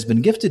that has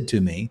been gifted to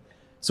me?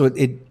 So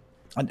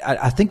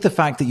I think the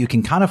fact that you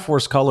can kind of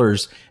force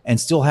colors and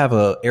still have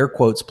a air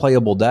quotes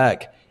playable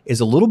deck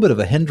is a little bit of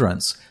a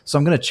hindrance. So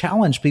I'm going to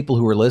challenge people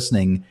who are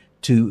listening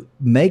to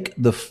make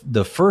the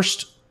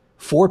first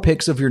 4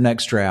 picks of your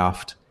next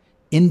draft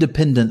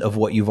independent of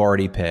what you've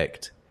already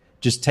picked.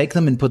 Just take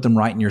them and put them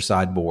right in your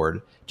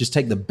sideboard. Just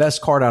take the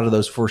best card out of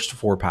those first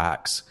 4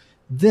 packs.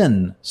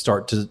 Then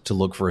start to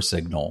look for a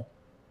signal.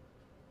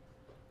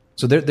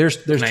 So there's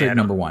trick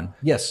number 1.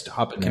 Yes,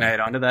 hop in. Can I add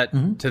on to that?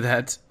 Mm-hmm. To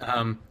that,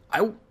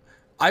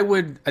 I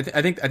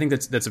think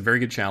that's a very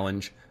good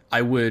challenge.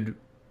 I would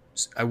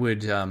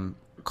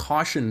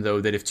caution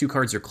though that if 2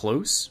 cards are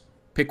close,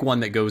 pick one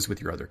that goes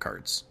with your other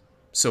cards.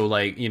 So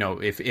like,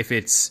 if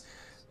it's,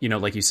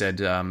 like you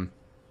said,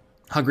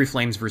 Hungry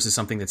Flames versus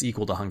something that's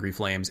equal to Hungry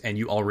Flames, and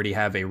you already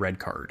have a red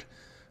card,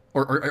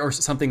 or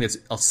something that's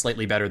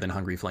slightly better than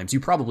Hungry Flames, you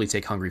probably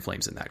take Hungry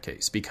Flames in that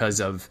case because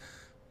of,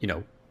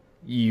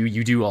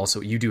 you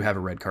do have a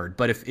red card.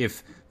 But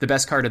if the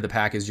best card of the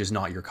pack is just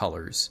not your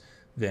colors,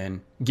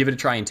 then give it a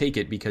try and take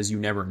it, because you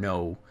never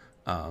know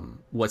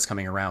what's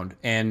coming around.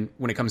 And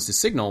when it comes to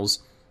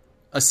signals,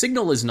 a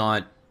signal is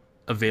not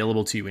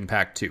available to you in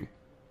pack 2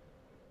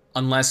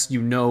 unless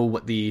you know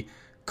what the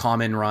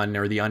common run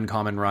or the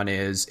uncommon run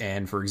is.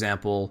 And for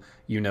example,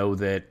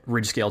 that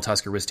Ridgescale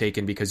Tusker was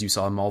taken because you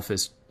saw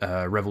Malphus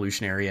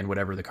Revolutionary and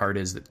whatever the card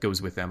is that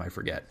goes with them, I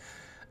forget.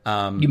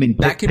 You mean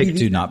pick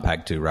 2, not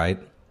pack 2, right?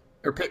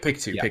 Or pick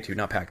 2, yeah. Pick 2,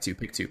 not pack 2,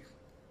 pick 2.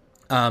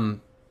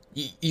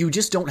 You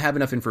just don't have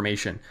enough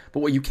information. But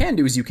what you can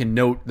do is you can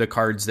note the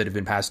cards that have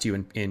been passed to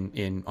you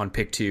in on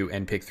pick 2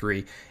 and pick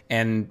 3.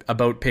 And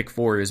about pick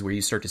 4 is where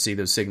you start to see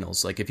those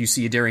signals. Like if you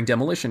see a Daring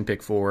Demolition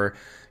pick 4,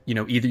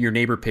 either your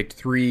neighbor picked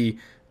 3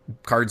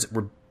 cards that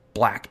were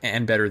black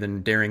and better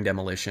than Daring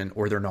Demolition,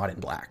 or they're not in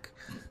black.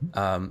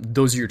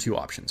 Those are your 2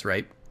 options,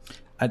 right?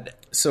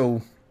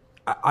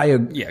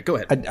 Yeah, go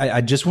ahead.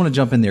 I just want to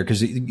jump in there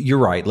because you're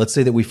right. Let's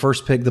say that we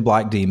first pick the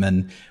Black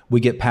Demon. We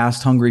get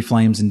past Hungry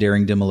Flames and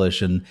Daring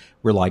Demolition.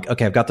 We're like,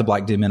 okay, I've got the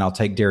Black Demon. I'll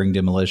take Daring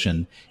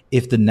Demolition.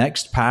 If the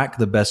next pack,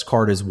 the best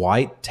card is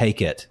white,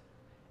 take it.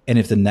 And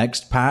if the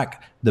next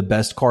pack, the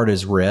best card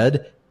is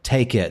red,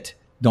 take it.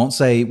 Don't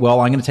say, well,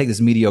 I'm going to take this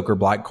mediocre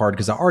black card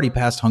because I already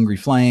passed Hungry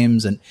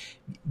Flames, and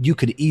you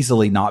could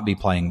easily not be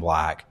playing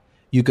black.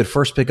 You could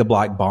first pick a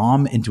black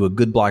bomb into a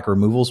good black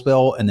removal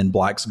spell, and then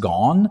black's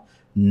gone.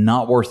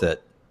 Not worth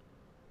it.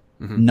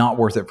 Mm-hmm. Not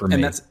worth it for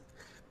me.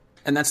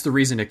 And that's the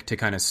reason to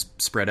kind of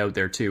spread out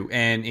there too.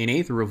 And in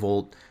Aether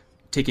Revolt,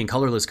 taking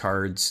colorless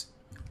cards,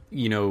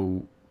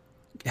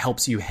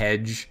 helps you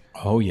hedge.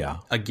 Oh yeah.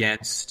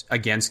 Against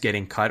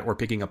getting cut or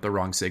picking up the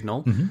wrong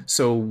signal. Mm-hmm.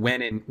 So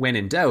when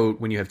in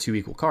doubt, when you have 2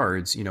 equal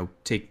cards,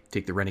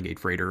 take the Renegade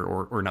Freighter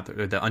or not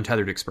the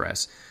Untethered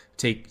Express.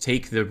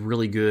 Take the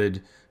really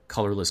good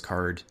colorless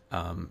card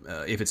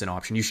if it's an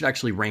option. You should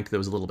actually rank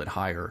those a little bit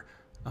higher.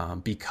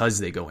 Because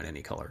they go in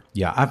any color.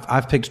 Yeah,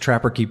 I've picked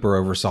Trapper Keeper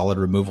over Solid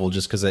Removal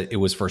just because it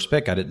was first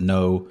pick. I didn't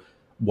know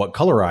what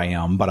color I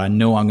am, but I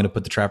know I'm going to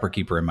put the Trapper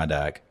Keeper in my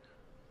deck.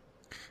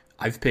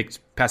 I've picked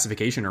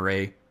Pacification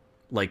Array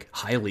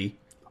highly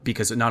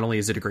because not only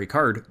is it a great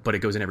card, but it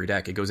goes in every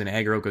deck. It goes in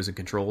aggro, it goes in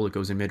control, it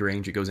goes in mid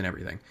range, it goes in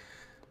everything.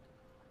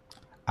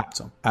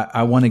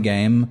 I won a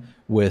game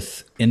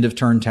with end of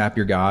turn, tap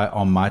your guy.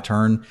 On my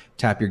turn,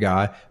 tap your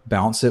guy,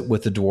 bounce it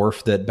with the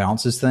dwarf that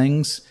bounces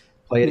things.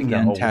 Play it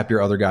again, tap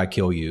your other guy,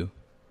 kill you.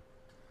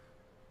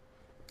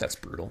 That's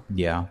brutal.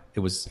 Yeah, it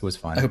was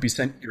fun. I hope you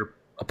sent your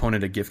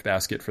opponent a gift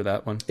basket for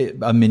that one.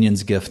 A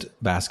Minions gift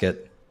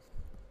basket.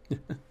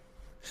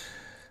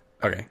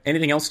 Okay.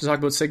 Anything else to talk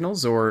about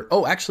signals? Or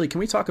actually, can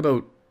we talk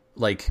about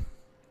like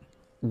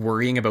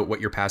worrying about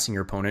what you're passing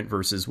your opponent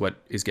versus what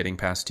is getting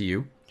passed to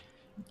you?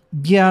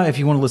 Yeah, if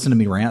you want to listen to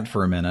me rant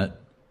for a minute.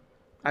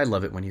 I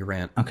love it when you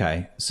rant.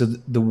 Okay, so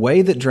the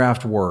way that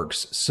draft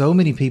works, so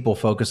many people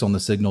focus on the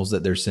signals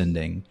that they're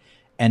sending,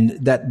 and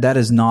that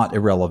is not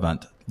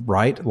irrelevant,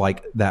 right?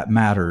 Like, that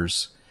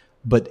matters.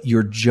 But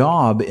your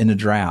job in a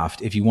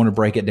draft, if you want to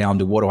break it down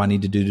to what do I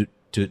need to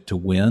do to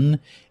win,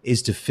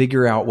 is to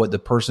figure out what the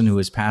person who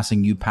is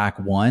passing you pack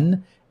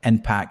 1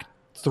 and pack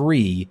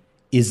 3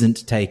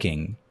 isn't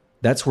taking.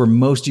 That's where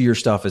most of your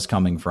stuff is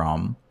coming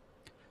from.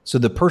 So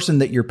the person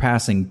that you're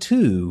passing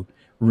to,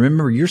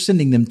 remember, you're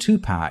sending them 2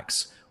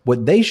 packs.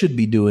 What they should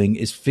be doing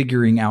is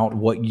figuring out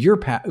what your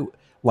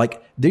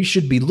like, they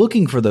should be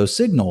looking for those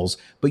signals,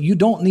 but you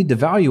don't need to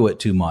value it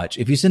too much.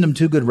 If you send them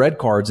 2 good red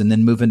cards and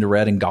then move into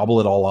red and gobble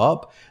it all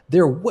up,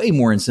 they're way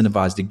more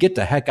incentivized to get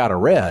the heck out of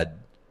red,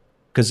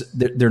 because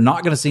they're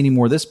not going to see any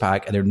more of this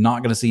pack, and they're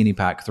not going to see any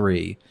pack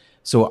 3.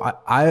 So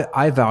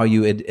I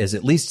value it as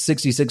at least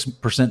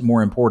 66%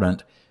 more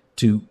important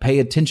to pay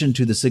attention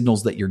to the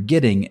signals that you're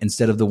getting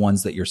instead of the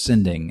ones that you're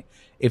sending.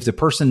 If the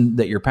person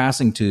that you're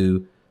passing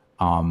to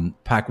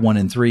pack 1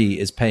 and 3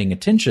 is paying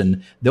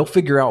attention, they'll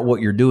figure out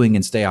what you're doing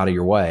and stay out of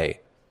your way.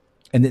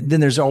 And then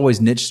there's always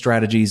niche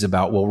strategies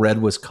about, well,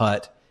 red was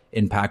cut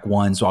in pack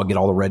 1, so I'll get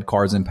all the red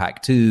cards in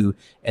pack 2,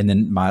 and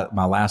then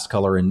my last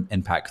color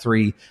in pack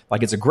 3.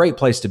 Like, it's a great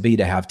place to be,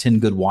 to have 10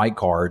 good white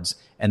cards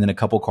and then a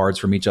couple cards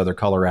from each other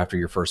color after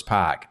your first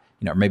pack.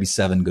 Or maybe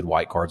 7 good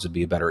white cards would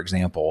be a better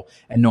example.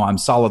 And no, I'm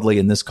solidly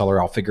in this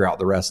color, I'll figure out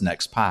the rest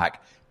next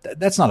pack.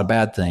 That's not a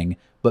bad thing,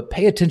 but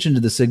pay attention to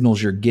the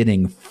signals you're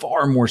getting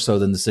far more so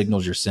than the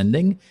signals you're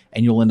sending,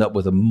 and you'll end up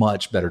with a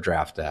much better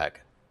draft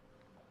deck.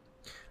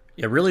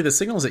 Yeah, really, the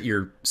signals that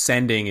you're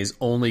sending is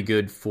only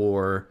good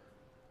for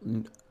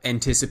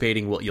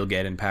anticipating what you'll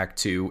get in pack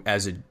 2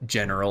 as a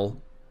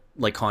general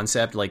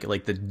concept,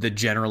 like the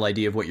general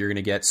idea of what you're going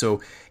to get.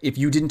 So if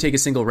you didn't take a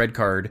single red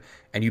card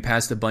and you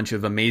passed a bunch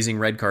of amazing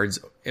red cards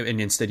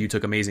and instead you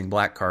took amazing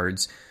black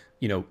cards,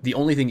 the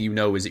only thing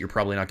is that you're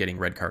probably not getting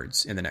red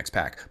cards in the next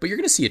pack, but you're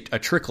going to see a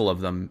trickle of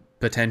them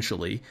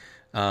potentially.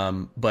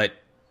 But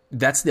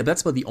that's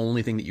about the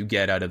only thing that you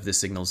get out of the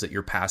signals that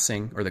you're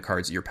passing, or the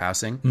cards that you're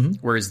passing. Mm-hmm.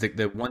 Whereas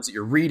the ones that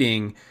you're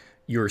reading,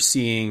 you're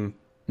seeing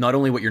not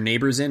only what your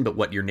neighbor's in, but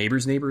what your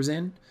neighbor's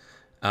in.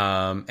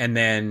 And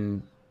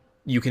then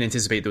you can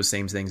anticipate those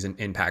same things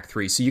in pack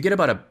 3. So you get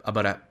about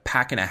a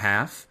pack and a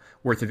half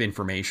worth of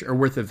information, or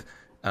worth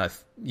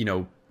of,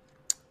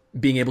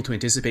 being able to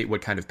anticipate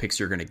what kind of picks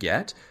you're going to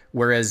get.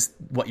 Whereas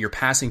what you're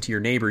passing to your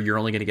neighbor, you're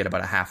only going to get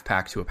about a half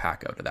pack to a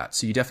pack out of that.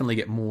 So you definitely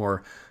get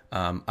more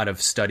out of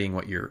studying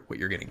what you're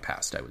getting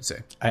passed, I would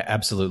say.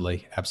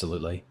 Absolutely.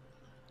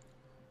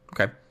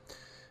 Okay.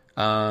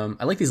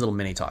 I like these little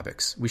mini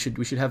topics. We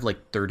should have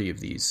like 30 of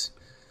these.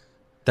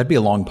 That'd be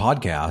a long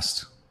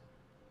podcast.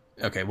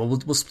 Okay, well,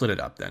 we'll split it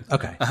up then.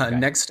 Okay.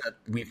 Next up,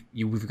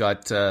 we've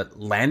got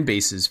land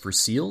bases for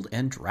sealed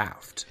and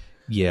draft.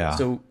 Yeah.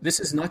 So this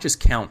is not just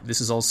count.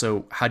 This is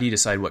also, how do you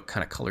decide what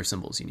kind of color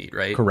symbols you need,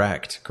 right?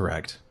 Correct.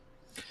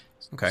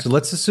 Okay. So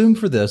let's assume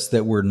for this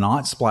that we're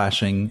not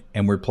splashing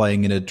and we're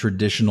playing in a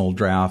traditional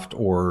draft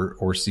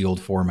or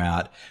sealed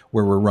format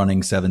where we're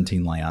running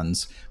 17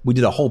 lands. We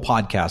did a whole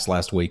podcast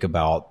last week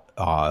about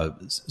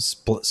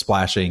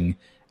splashing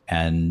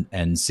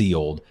and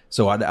sealed.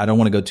 So I don't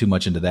want to go too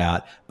much into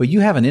that, but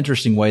you have an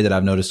interesting way that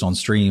I've noticed on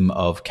stream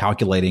of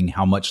calculating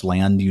how much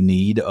land you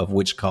need of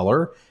which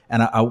color.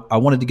 And I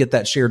wanted to get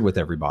that shared with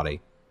everybody.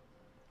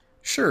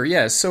 Sure.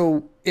 Yeah.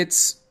 So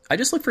I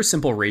just look for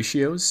simple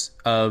ratios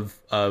of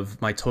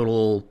my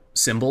total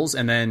symbols,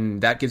 and then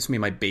that gives me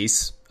my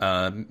base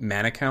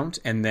mana count.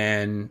 And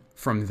then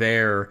from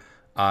there,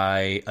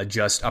 I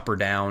adjust up or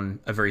down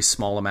a very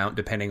small amount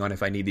depending on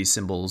if I need these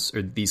symbols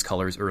or these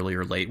colors early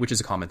or late, which is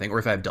a common thing, or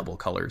if I have double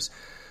colors.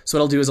 So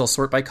what I'll do is I'll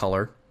sort by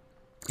color.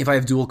 If I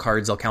have dual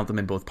cards, I'll count them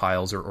in both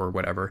piles or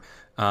whatever.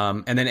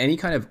 And then any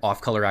kind of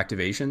off-color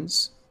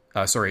activations,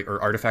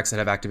 or artifacts that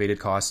have activated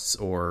costs,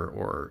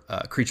 or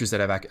creatures that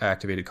have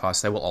activated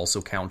costs, I will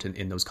also count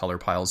in those color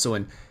piles. So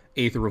in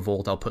Aether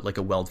Revolt, I'll put like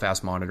a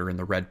Weldfast Monitor in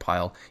the red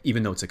pile,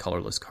 even though it's a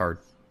colorless card.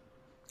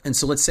 And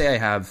so let's say I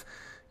have,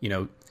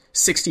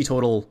 60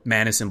 total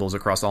mana symbols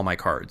across all my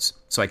cards.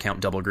 So I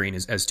count double green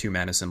as 2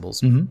 mana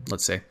symbols,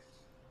 let's say.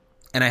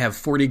 And I have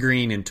 40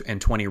 green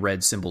and 20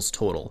 red symbols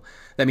total.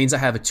 That means I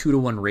have a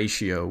 2-to-1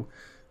 ratio,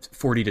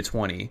 40 to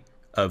 20,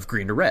 of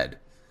green to red.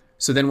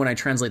 So then when I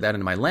translate that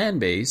into my land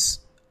base,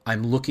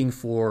 I'm looking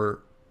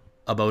for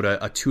about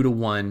a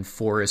 2-to-1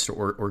 forest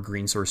or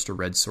green source to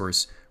red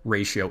source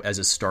ratio as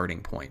a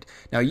starting point.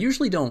 Now, I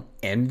usually don't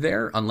end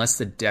there unless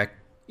the deck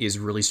is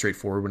really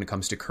straightforward when it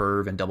comes to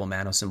curve and double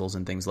mana symbols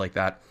and things like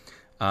that.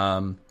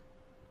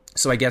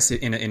 So I guess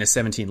in a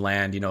 17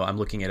 land, I'm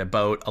looking at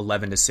about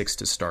 11 to 6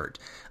 to start.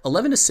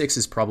 11 to 6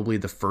 is probably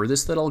the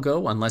furthest that I'll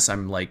go, unless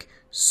I'm like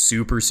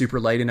super, super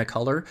light in a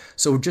color.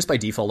 So just by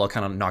default, I'll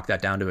kind of knock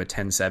that down to a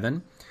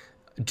 10-7.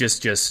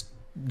 Just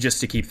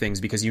just to keep things,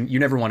 because you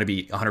never want to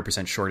be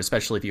 100% short,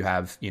 especially if you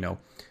have,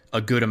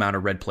 a good amount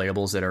of red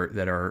playables that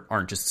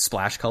aren't just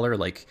splash color.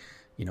 Like,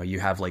 you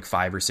have like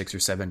 5 or 6 or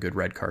 7 good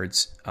red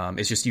cards.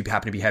 It's just you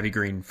happen to be heavy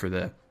green for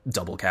the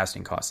double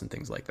casting costs and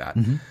things like that.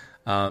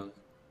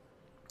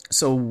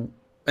 So,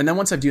 and then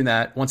once I've done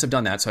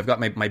that, so I've got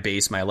my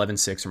base, my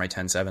 11-6 or my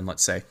 10-7,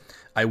 let's say,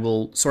 I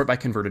will sort by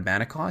converted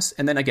mana cost,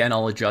 and then again,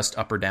 I'll adjust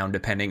up or down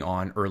depending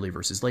on early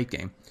versus late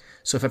game.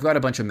 So if I've got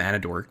a bunch of mana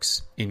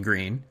dorks in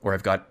green, or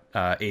I've got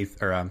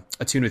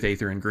Attune with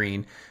Aether in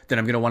green, then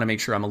I'm going to want to make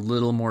sure I'm a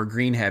little more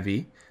green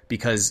heavy,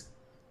 because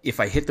if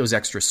I hit those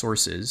extra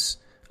sources,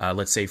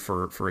 let's say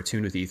for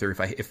Attune with Aether,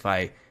 if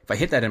I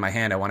hit that in my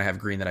hand, I want to have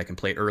green that I can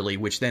play early,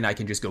 which then I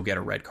can just go get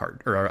a red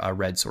card or a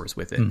red source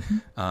with it.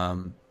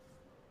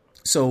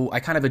 So I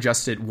kind of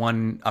adjusted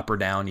one up or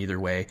down either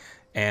way.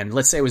 And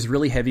let's say I was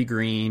really heavy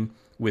green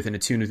with an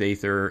Attune with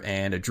Aether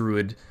and a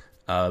Druid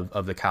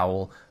of the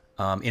Cowl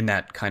in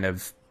that kind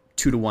of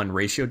 2-to-1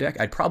 ratio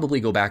deck. I'd probably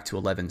go back to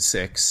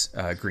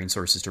 11-6 green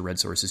sources to red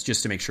sources,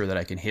 just to make sure that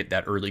I can hit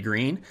that early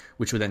green,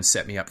 which would then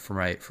set me up for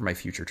my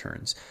future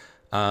turns.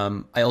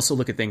 I also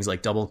look at things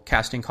like double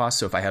casting costs.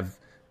 So if I have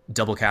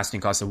double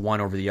casting costs of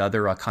one over the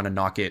other, I'll kind of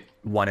knock it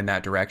one in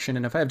that direction.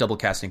 And if I have double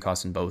casting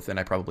costs in both, then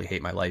I probably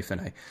hate my life,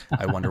 and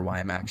I wonder why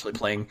I'm actually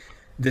playing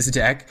this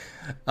deck.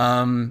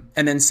 And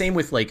then same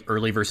with like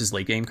early versus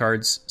late game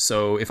cards.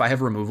 So if I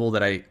have removal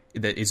that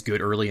is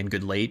good early and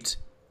good late,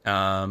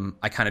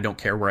 I kind of don't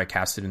care where I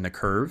cast it in the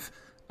curve.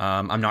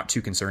 I'm not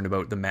too concerned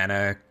about the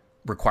mana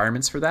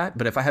requirements for that.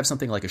 But if I have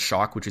something like a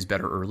Shock, which is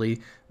better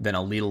early, then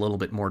I'll lead a little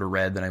bit more to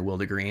red than I will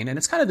to green. And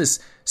it's kind of this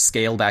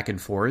scale back and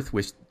forth,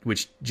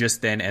 which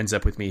just then ends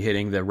up with me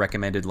hitting the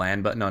recommended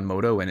land button on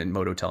Moto, and in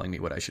Moto telling me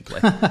what I should play.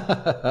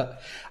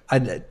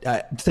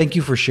 I thank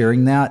you for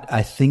sharing that.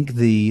 I think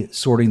the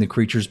sorting the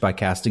creatures by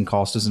casting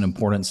cost is an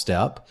important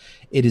step.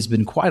 It has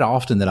been quite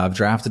often that I've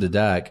drafted a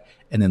deck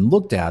and then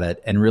looked at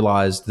it and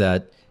realized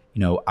that,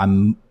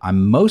 I'm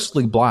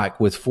mostly black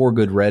with 4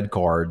 good red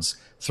cards,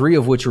 3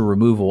 of which are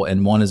removal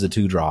and 1 is a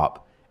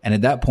 2-drop. And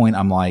at that point,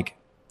 I'm like,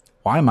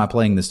 why am I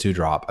playing this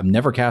 2-drop? I'm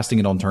never casting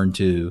it on turn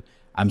 2.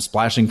 I'm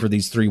splashing for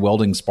these 3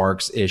 Welding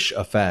Sparks-ish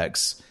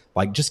effects.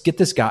 Like, just get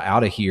this guy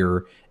out of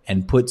here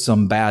and put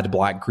some bad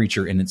black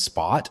creature in its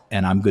spot,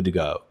 and I'm good to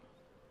go.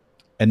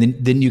 And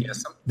then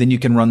you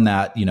can run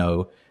that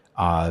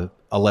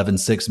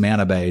 11-6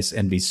 mana base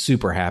and be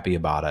super happy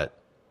about it.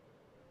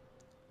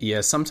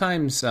 Yeah,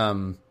 sometimes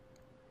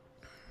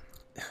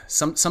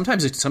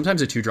sometimes a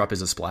 2-drop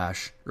is a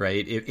splash,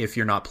 right? If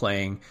you're not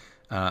playing,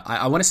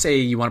 I want to say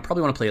you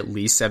probably want to play at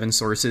least 7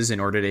 sources in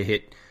order to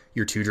hit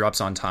your 2-drops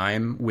on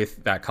time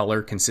with that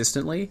color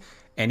consistently.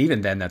 And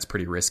even then, that's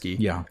pretty risky.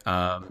 Yeah.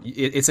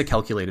 It's a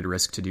calculated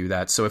risk to do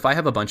that. So if I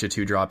have a bunch of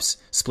 2-drops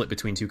split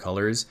between 2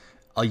 colors,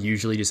 I'll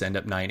usually just end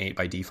up 9-8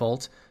 by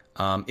default.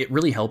 It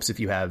really helps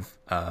if you have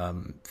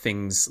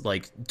things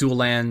like dual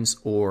lands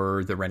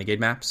or the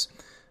Renegade maps,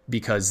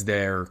 because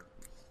they're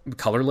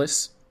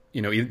colorless.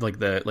 Like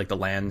the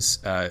lands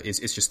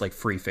is just like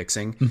free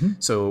fixing.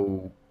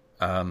 So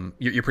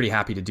you're pretty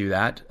happy to do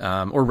that.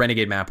 Or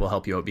Renegade map will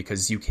help you out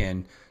because you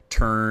can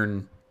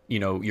turn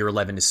your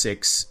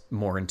 11-6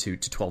 more into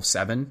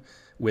 12-7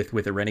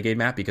 with a Renegade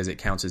map, because it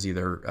counts as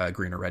either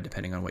green or red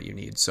depending on what you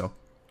need. So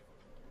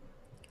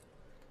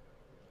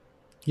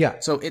yeah,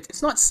 so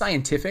it's not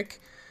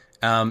scientific.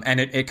 And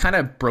it kind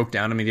of broke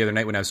down on me the other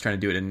night when I was trying to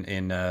do it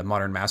in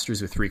Modern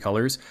Masters with 3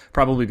 colors,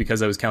 probably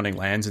because I was counting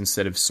lands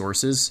instead of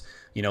sources.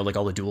 Like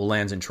all the dual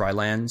lands and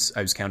tri-lands,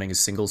 I was counting as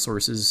single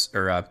sources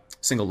or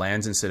single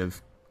lands instead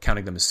of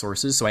counting them as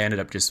sources. So I ended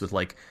up just with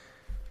like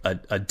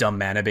a dumb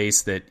mana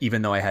base that,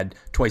 even though I had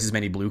twice as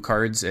many blue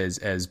cards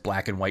as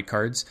black and white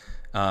cards,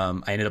 I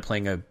ended up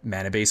playing a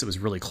mana base that was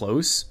really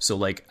close. So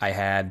like I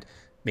had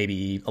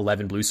maybe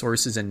 11 blue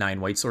sources and 9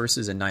 white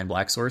sources and 9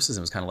 black sources.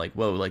 And it was kind of like,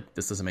 whoa, like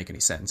this doesn't make any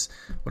sense.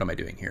 What am I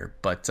doing here?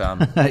 But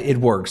it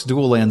works.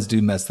 Dual lands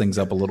do mess things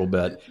up a little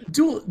bit.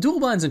 Dual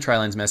lands and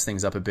tri-lands mess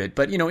things up a bit.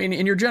 But,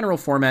 in your general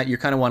format, you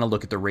kind of want to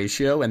look at the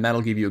ratio, and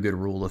that'll give you a good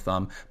rule of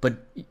thumb.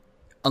 But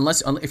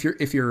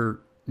if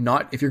you're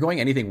going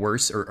anything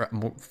worse or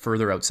more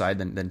further outside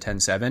than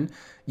 10-7,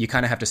 you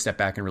kind of have to step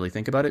back and really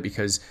think about it,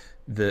 because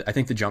I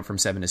think the jump from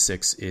 7 to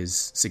 6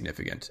 is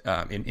significant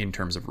in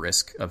terms of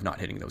risk of not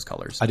hitting those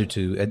colors. I do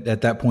too.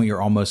 At that point,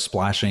 you're almost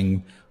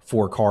splashing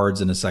 4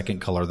 cards in a second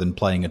color than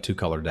playing a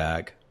 2-color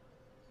deck.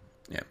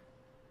 Yeah.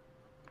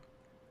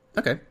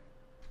 Okay.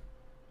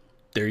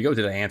 There you go.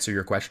 Did I answer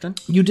your question?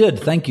 You did.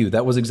 Thank you.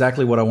 That was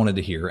exactly what I wanted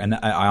to hear. And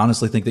I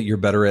honestly think that you're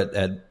better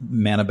at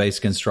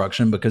mana-based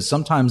construction, because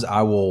sometimes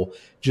I will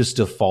just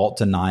default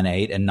to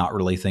 9-8 and not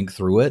really think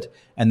through it.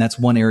 And that's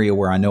one area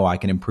where I know I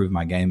can improve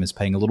my game, is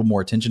paying a little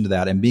more attention to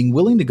that and being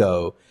willing to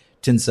go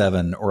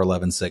 10-7 or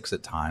 11-6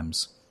 at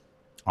times.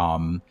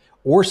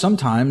 Or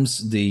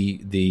sometimes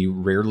the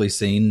rarely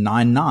seen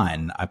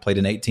 9-9. I played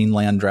an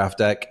 18-land draft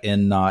deck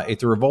in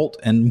Aether Revolt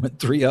and went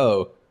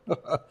 3-0.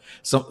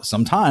 So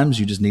sometimes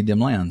you just need them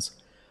lands.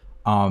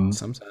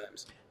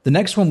 Sometimes. The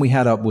next one we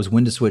had up was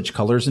when to switch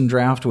colors in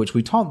draft, which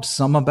we talked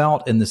some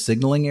about in the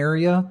signaling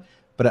area.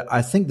 But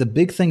I think the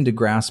big thing to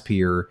grasp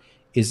here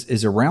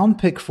is around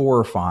pick 4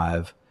 or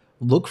 5,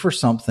 look for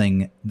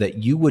something that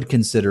you would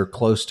consider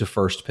close to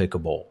first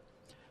pickable.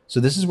 So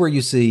this is where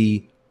you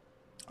see,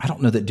 I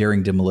don't know that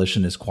Daring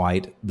Demolition is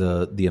quite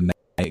the amazing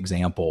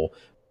example.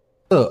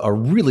 A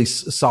really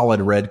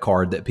solid red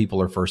card that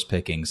people are first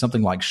picking,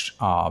 something like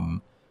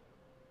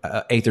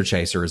Aether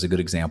Chaser is a good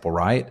example,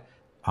 right?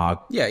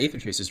 Yeah, Aether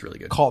Chaser is really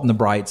good. Caught in the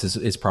Brights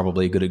is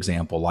probably a good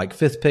example. Like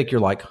 5th pick, you're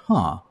like,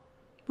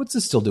 what's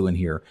this still doing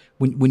here?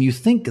 When you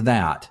think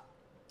that,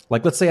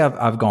 like let's say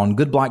I've gone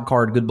good black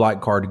card, good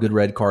red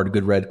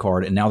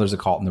card, and now there's a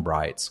Caught in the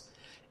Brights.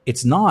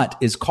 It's not,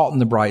 is Caught in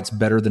the Brights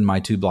better than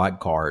my 2 black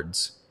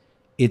cards?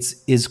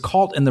 It's, is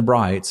Caught in the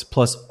Brights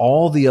plus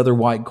all the other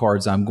white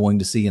cards I'm going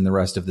to see in the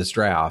rest of this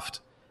draft,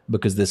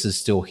 because this is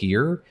still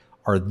here,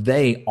 are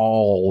they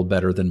all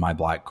better than my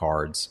black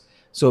cards?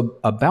 So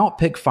about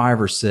pick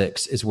 5 or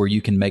 6 is where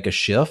you can make a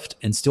shift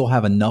and still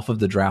have enough of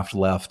the draft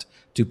left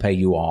to pay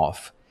you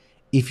off.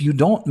 If you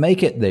don't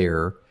make it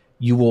there,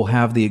 you will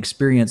have the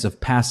experience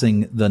of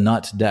passing the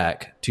nut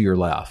deck to your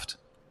left,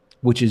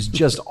 which is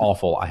just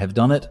awful. I have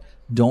done it.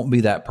 Don't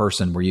be that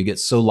person where you get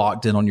so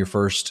locked in on your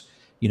first,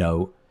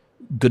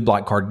 good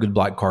black card, good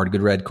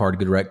red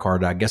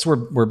card. I guess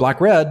we're black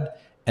red.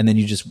 And then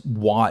you just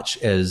watch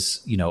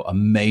as,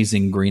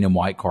 amazing green and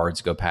white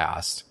cards go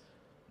past.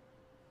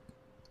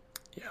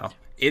 Yeah.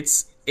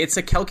 It's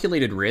a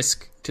calculated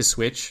risk to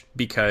switch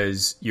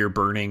because you're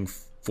burning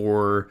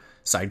 4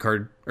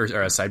 sideboard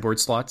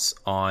slots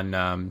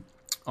on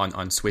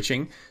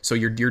switching. So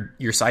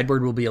your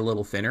sideboard will be a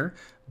little thinner,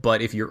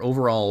 but if the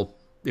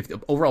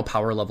overall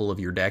power level of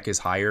your deck is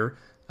higher,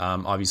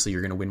 obviously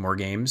you're going to win more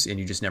games and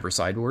you just never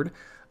sideboard.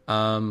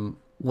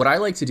 What I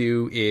like to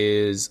do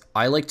is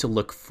I like to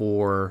look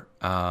for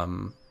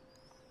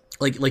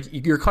like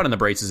your Caught in the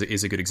Brights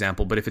is a good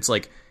example, but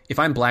if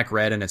I'm black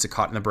red and it's a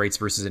Caught in the Brights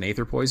versus an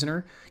Aether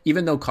Poisoner,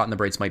 even though Caught in the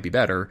Brights might be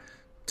better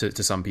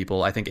to some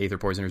people, I think Aether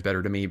Poisoner is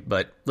better to me.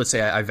 But let's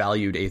say I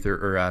valued Aether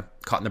or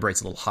Caught in the Brights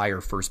a little higher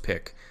first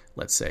pick.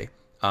 Let's say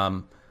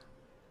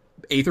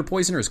Aether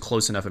Poisoner is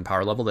close enough in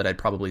power level that I'd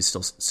probably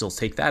still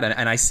take that,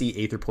 and I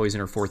see Aether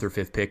Poisoner 4th or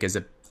 5th pick as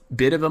a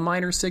bit of a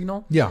minor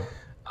signal. Yeah.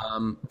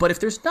 But if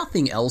there's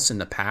nothing else in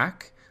the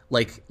pack,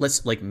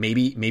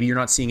 maybe you're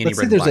not seeing any. Let's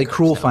say there's a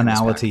Cruel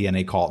Finality and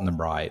a Caught in the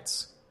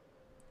Brights.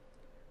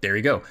 There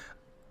you go.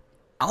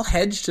 I'll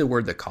hedge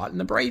toward the Caught in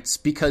the Brights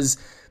because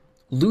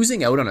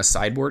losing out on a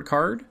sideboard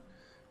card,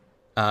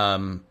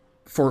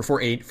 for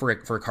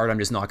a card I'm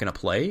just not going to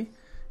play,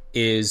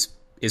 is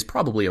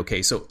probably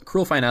okay. So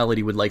Cruel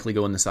Finality would likely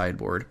go in the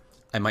sideboard.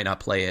 I might not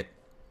play it.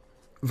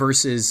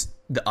 Versus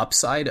the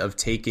upside of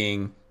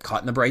taking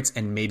Caught in the Brights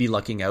and maybe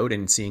lucking out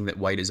and seeing that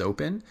white is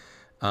open.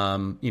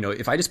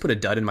 If I just put a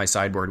dud in my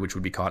sideboard, which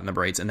would be Caught in the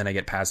Brights, and then I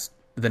get past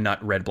the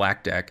nut red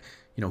black deck,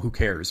 who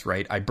cares,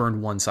 right? I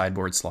burned 1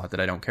 sideboard slot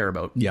that I don't care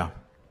about. Yeah.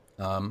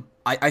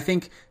 I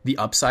think the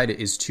upside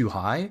is too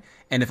high,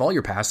 and if all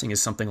you're passing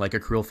is something like a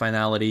Cruel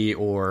Finality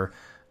or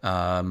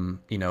the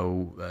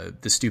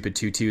stupid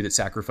 2/2 that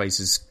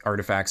sacrifices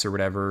artifacts or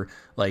whatever,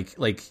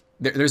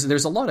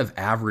 there's a lot of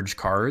average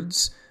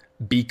cards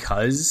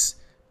because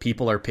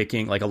people are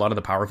picking, a lot of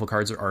the powerful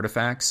cards are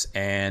artifacts,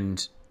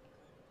 and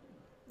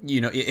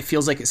it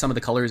feels like some of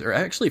the colors are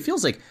actually, it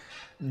feels like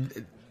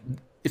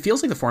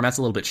the format's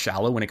a little bit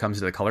shallow when it comes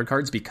to the colored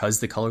cards because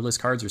the colorless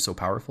cards are so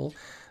powerful.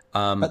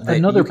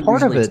 Another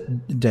part of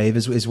it, Dave,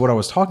 is what I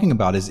was talking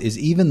about is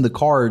even the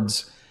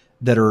cards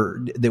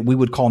that we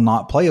would call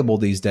not playable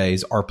these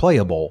days are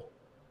playable.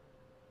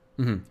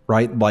 Mm-hmm.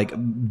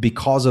 Right?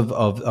 Because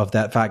of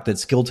that fact that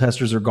skill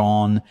testers are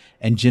gone,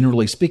 and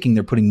generally speaking,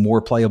 they're putting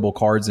more playable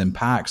cards in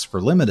packs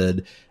for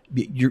limited.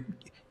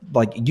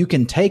 You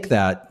can take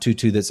that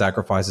 2/2 that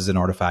sacrifices an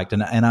artifact,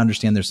 and I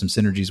understand there's some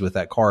synergies with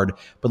that card,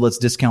 but let's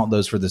discount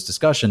those for this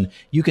discussion.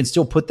 You can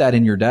still put that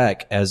in your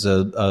deck as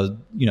a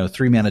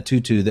 3-mana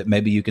 2/2 that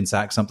maybe you can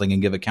sack something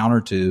and give a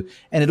counter to,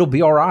 and it'll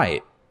be all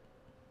right.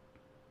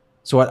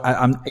 So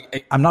I'm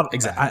not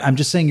exactly. I'm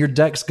just saying your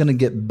deck's going to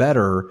get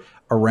better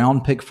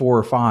around pick 4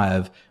 or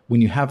 5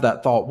 when you have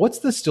that thought, what's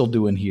this still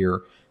doing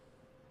here?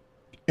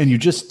 And you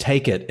just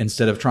take it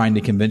instead of trying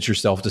to convince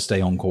yourself to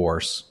stay on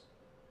course.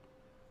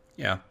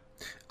 Yeah.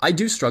 I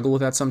do struggle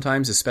with that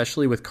sometimes,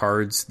 especially with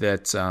cards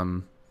that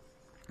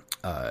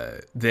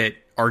that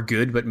are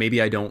good, but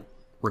maybe I don't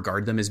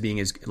regard them as being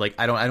as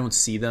I don't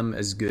see them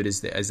as good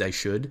as I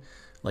should.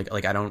 I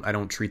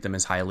don't treat them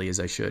as highly as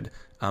I should.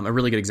 A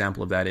really good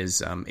example of that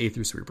is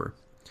Aether Sweeper.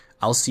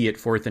 I'll see it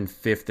 4th and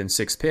 5th and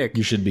 6th pick.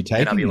 You should be taking it.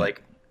 And I'll be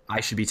like,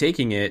 I should be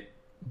taking it,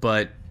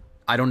 but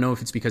I don't know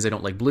if it's because I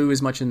don't like blue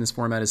as much in this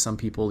format as some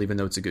people, even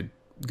though it's a good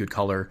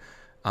color.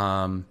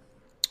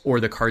 Or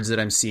the cards that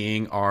I'm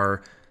seeing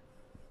are,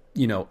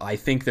 I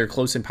think they're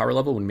close in power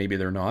level when maybe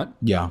they're not.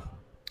 Yeah.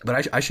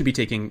 But I should be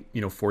taking,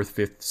 4th,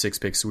 5th,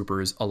 6th pick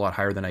sweepers a lot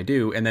higher than I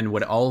do. And then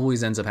what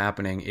always ends up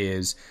happening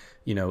is,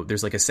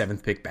 there's a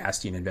 7th pick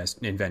Bastion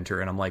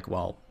Inventor. And I'm like,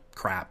 well,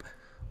 crap.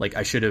 Like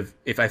I should have,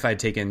 if I had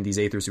taken these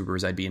Aether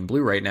Supers, I'd be in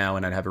blue right now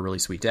and I'd have a really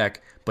sweet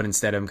deck. But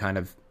instead I'm kind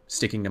of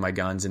sticking to my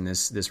guns in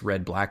this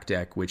red-black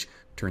deck, which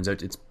turns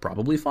out it's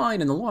probably fine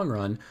in the long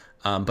run.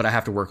 But I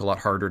have to work a lot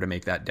harder to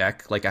make that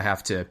deck. Like I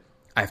have to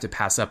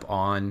pass up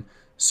on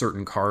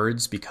certain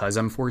cards because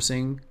I'm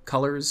forcing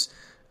colors.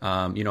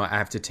 I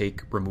have to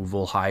take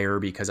removal higher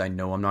because I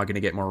know I'm not going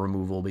to get more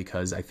removal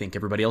because I think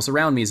everybody else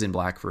around me is in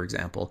black, for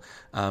example.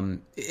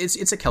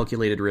 It's a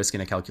calculated risk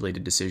and a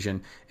calculated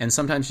decision. And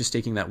sometimes just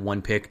taking that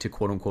one pick to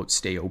quote unquote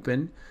stay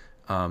open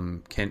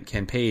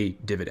can pay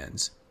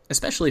dividends,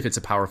 especially if it's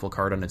a powerful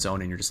card on its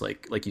own and you're just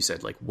like you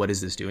said, like, what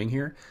is this doing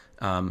here?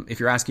 If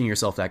you're asking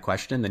yourself that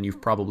question, then you've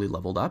probably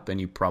leveled up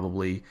and you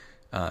probably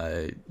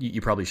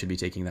should be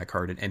taking that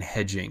card and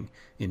hedging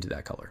into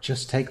that color.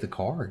 Just take the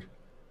card.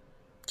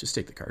 Just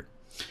take the card.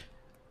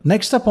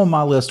 Next up on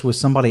my list was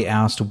somebody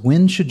asked,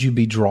 when should you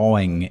be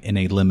drawing in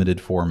a limited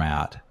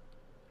format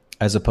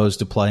as opposed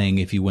to playing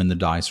if you win the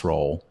dice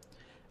roll?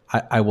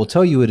 I will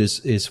tell you it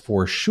is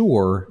for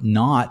sure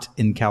not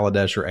in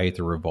Kaladesh or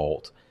Aether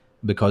Revolt,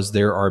 because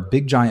there are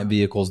big giant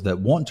vehicles that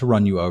want to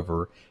run you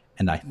over,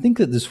 and I think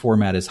that this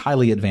format is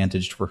highly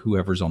advantaged for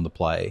whoever's on the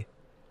play.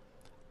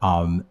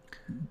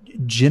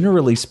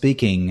 Generally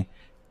speaking,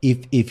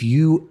 if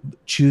you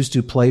choose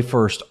to play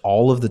first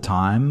all of the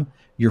time,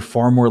 you're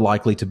far more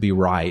likely to be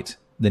right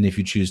than if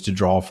you choose to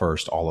draw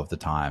first all of the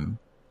time.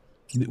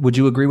 Would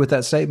you agree with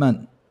that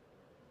statement?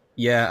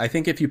 Yeah, I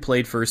think if you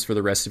played first for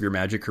the rest of your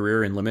Magic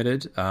career in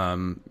Limited,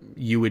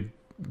 you would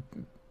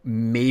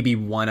maybe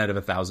 1 out of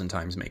 1,000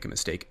 times make a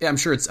mistake. I'm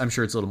sure it's a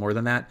little more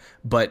than that,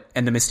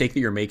 and the mistake that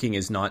you're making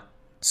is not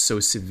so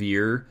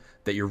severe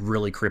that you're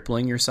really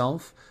crippling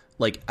yourself.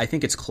 Like, I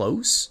think it's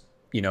close.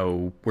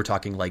 We're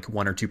talking like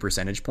 1 or 2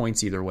 percentage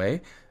points either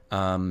way.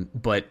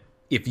 But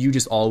if you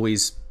just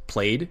always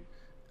played,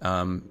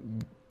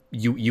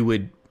 you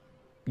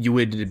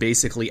would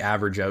basically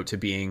average out to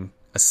being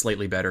a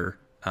slightly better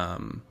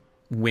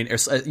win. Or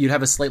you'd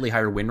have a slightly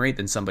higher win rate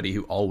than somebody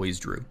who always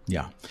drew.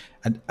 Yeah,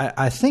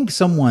 I think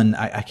someone,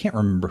 I can't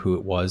remember who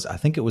it was. I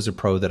think it was a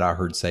pro that I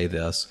heard say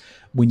this.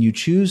 When you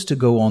choose to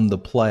go on the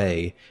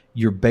play,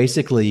 you're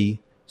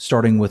basically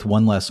starting with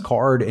 1 less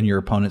card and your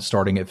opponent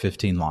starting at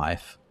 15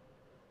 life.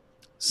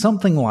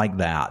 Something like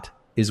that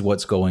is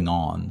what's going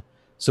on.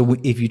 So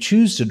if you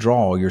choose to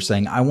draw, you're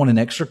saying, I want an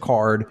extra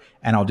card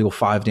and I'll deal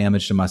 5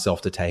 damage to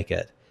myself to take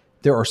it.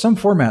 There are some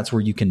formats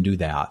where you can do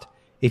that.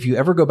 If you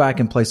ever go back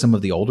and play some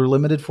of the older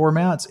limited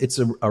formats, it's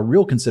a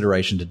real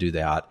consideration to do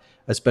that,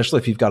 especially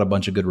if you've got a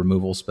bunch of good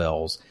removal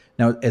spells.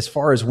 Now, as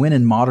far as when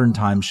in modern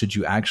times should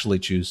you actually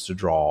choose to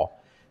draw,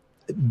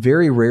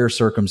 very rare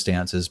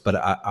circumstances, but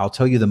I'll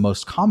tell you the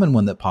most common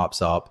one that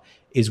pops up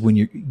is when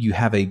you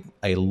have a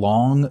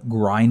long,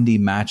 grindy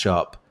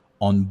matchup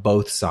on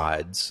both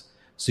sides.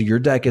 So your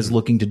deck is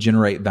looking to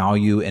generate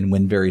value and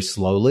win very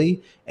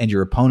slowly, and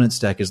your opponent's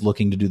deck is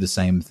looking to do the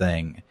same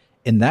thing.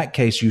 In that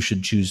case, you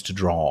should choose to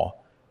draw,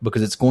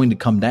 because it's going to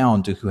come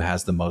down to who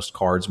has the most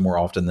cards more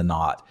often than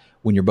not.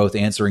 When you're both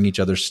answering each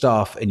other's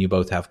stuff and you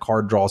both have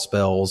card draw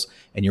spells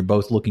and you're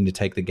both looking to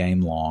take the game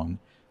long.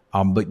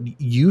 But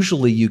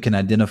usually you can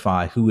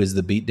identify who is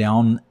the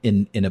beatdown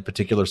in a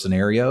particular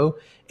scenario.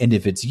 And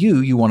if it's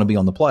you want to be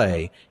on the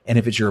play. And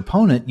if it's your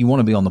opponent, you want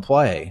to be on the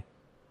play.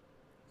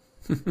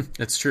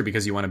 That's true,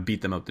 because you want to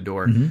beat them out the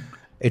door. Mm-hmm.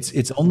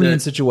 It's only in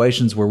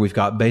situations where we've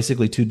got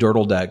basically 2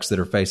 Dirtle decks that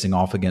are facing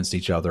off against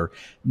each other.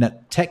 Now,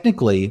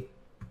 technically,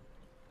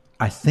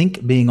 I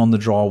think being on the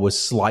draw was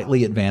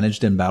slightly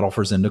advantaged in Battle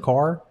for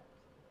Zendikar,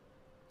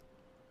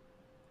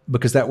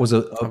 because that was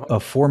a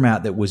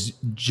format that was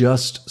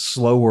just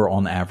slower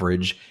on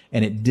average,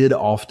 and it did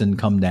often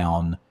come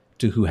down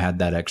to who had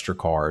that extra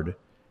card.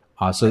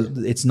 So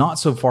it's not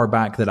so far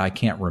back that I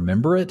can't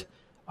remember it.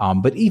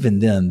 But even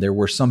then, there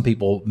were some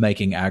people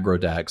making aggro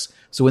decks.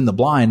 So in the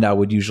blind, I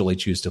would usually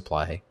choose to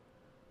play.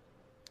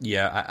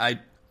 Yeah,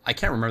 I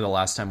can't remember the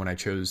last time when I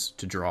chose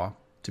to draw,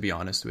 to be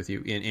honest with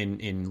you,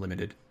 in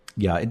Limited.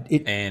 Yeah.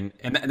 And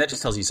that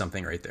just tells you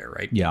something right there,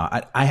 right?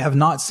 Yeah, I have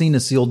not seen a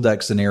sealed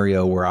deck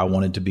scenario where I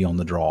wanted to be on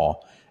the draw.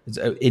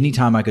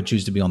 Anytime I could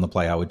choose to be on the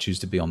play, I would choose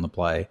to be on the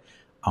play.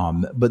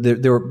 But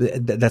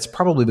that's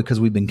probably because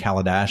we've been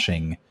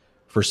Kaladashing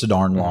for so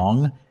darn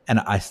long. And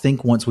I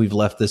think once we've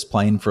left this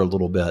plane for a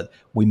little bit,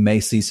 we may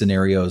see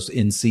scenarios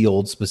in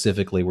sealed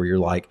specifically where you're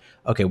like,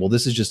 okay, well,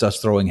 this is just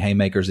us throwing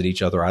haymakers at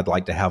each other. I'd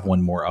like to have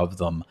one more of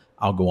them.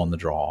 I'll go on the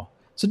draw.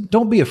 So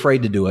don't be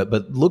afraid to do it,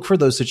 but look for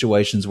those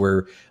situations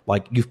where,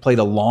 like, you've played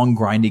a long,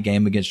 grindy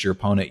game against your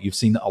opponent. You've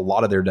seen a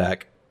lot of their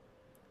deck.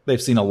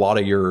 They've seen a lot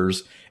of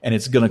yours, and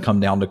it's going to come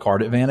down to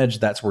card advantage.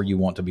 That's where you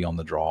want to be on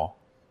the draw.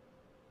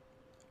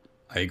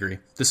 I agree.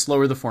 The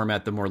slower the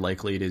format, the more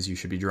likely it is you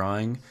should be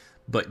drawing,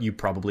 but you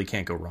probably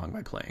can't go wrong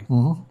by playing.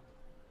 Mm-hmm.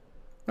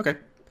 Okay.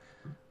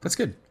 That's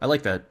good. I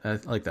like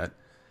that.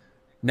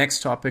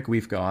 Next topic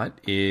we've got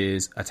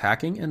is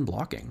attacking and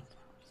blocking.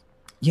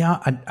 Yeah,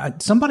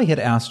 somebody had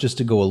asked just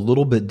to go a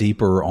little bit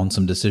deeper on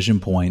some decision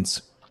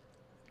points.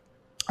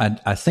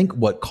 I think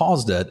what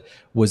caused it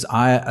was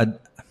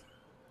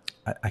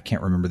I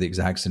can't remember the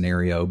exact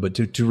scenario, but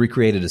to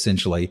recreate it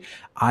essentially,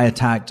 I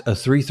attacked a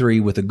 3/3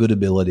 with a good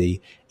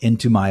ability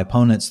into my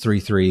opponent's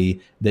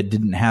 3/3 that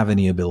didn't have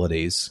any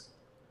abilities.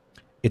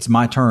 It's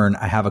my turn.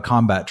 I have a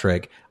combat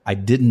trick. I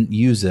didn't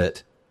use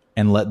it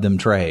and let them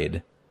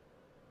trade.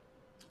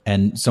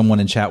 And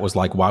someone in chat was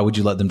like, why would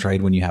you let them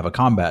trade when you have a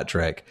combat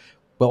trick?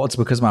 Well, it's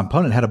because my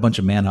opponent had a bunch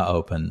of mana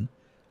open.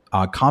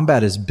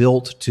 Combat is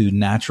built to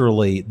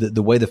naturally,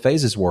 the way the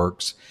phases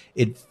works,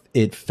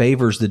 it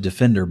favors the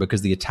defender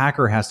because the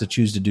attacker has to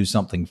choose to do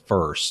something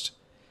first.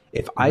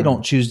 If I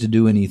don't choose to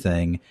do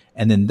anything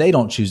and then they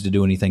don't choose to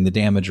do anything, the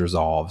damage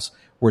resolves.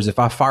 Whereas if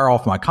I fire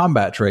off my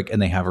combat trick and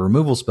they have a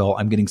removal spell,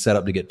 I'm getting set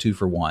up to get 2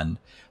 for 1.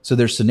 So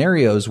there's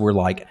scenarios where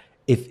like,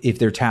 if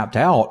they're tapped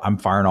out, I'm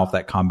firing off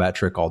that combat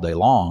trick all day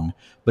long.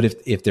 But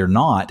if they're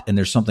not, and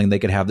there's something they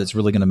could have that's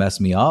really going to mess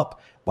me up,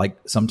 like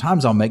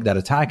sometimes I'll make that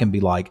attack and be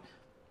like,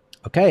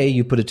 okay,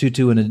 you put a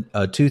 2/2 and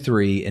a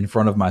 2/3 in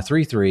front of my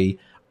 3/3.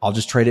 I'll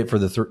just trade it for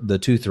the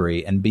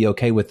 2/3 and be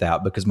okay with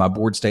that because my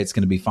board state's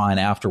going to be fine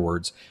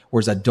afterwards.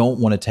 Whereas I don't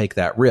want to take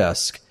that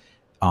risk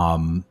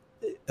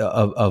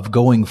of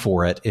going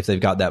for it if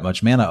they've got that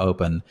much mana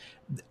open.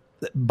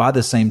 By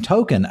the same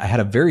token, I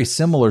had a very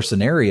similar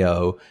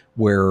scenario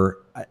where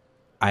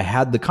I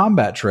had the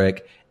combat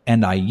trick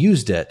and I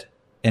used it,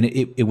 and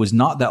it was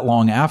not that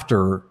long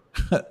after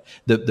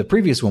the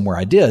previous one where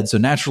I did. So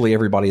naturally,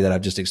 everybody that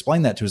I've just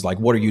explained that to is like,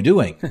 what are you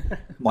doing? I'm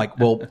like,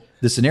 well,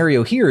 the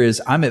scenario here is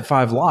I'm at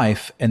 5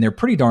 life and they're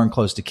pretty darn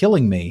close to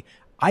killing me.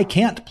 I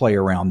can't play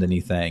around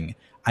anything.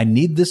 I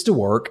need this to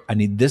work. I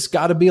need this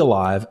guy to be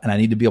alive, and I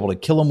need to be able to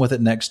kill him with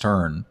it next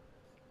turn.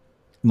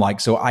 Like,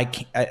 so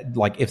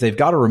like if they've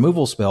got a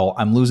removal spell,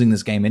 I'm losing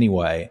this game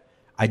anyway.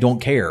 I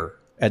don't care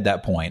at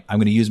that point. I'm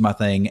going to use my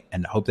thing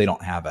and hope they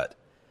don't have it.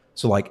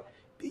 So like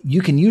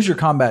you can use your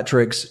combat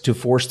tricks to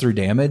force through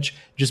damage.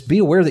 Just be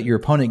aware that your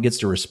opponent gets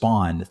to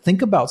respond.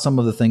 Think about some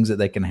of the things that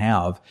they can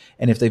have.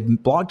 And if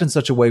they've blocked in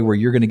such a way where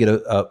you're going to get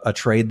a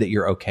trade that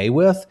you're okay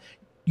with,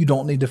 you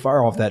don't need to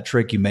fire off that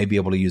trick. You may be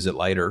able to use it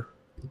later.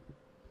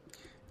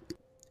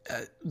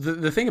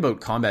 The thing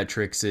about combat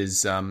tricks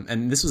is,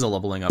 and this was a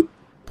leveling up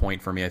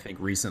point for me, I think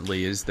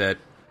recently, is that,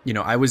 you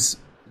know,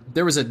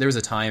 there was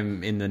a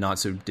time in the not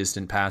so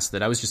distant past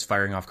that I was just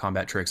firing off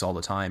combat tricks all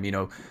the time. You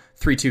know,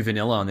 3/2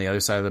 vanilla on the other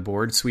side of the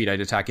board. Sweet.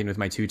 I'd attack in with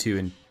my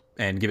 2/2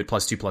 and give it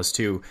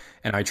 +2/+2.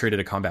 And I traded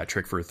a combat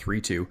trick for a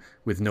 3/2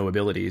 with no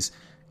abilities.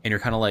 And you're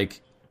kind of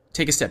like,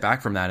 take a step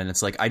back from that. And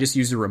it's like, I just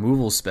used a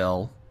removal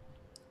spell,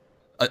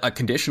 a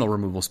conditional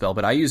removal spell,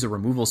 but I used a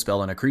removal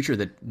spell on a creature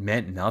that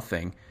meant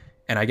nothing.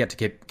 And I get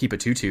to keep a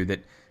 2/2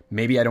 that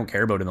maybe I don't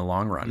care about in the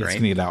long run, right? It's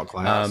going to get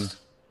outclassed.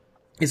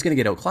 It's going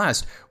to get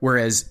outclassed.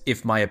 Whereas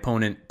if my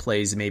opponent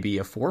plays maybe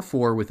a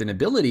 4/4 with an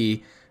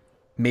ability,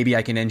 maybe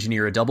I can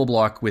engineer a double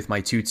block with my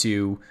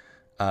 2/2,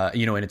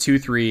 in a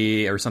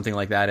 2/3 or something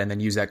like that, and then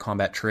use that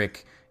combat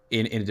trick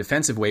in a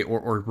defensive way,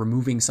 or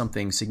removing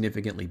something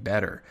significantly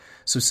better.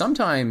 So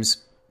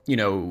sometimes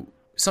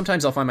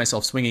I'll find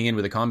myself swinging in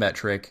with a combat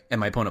trick and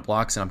my opponent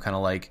blocks, and I'm kind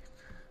of like,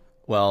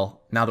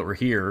 well, now that we're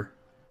here,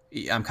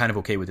 I'm kind of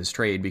okay with this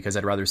trade because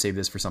I'd rather save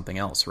this for something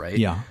else, right?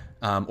 Yeah.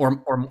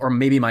 Or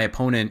maybe I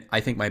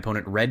think my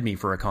opponent read me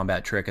for a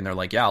combat trick and they're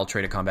like, yeah, I'll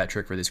trade a combat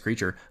trick for this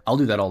creature. I'll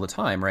do that all the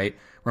time, right?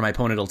 Where my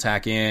opponent will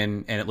tack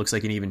in and it looks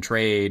like an even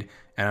trade.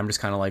 And I'm just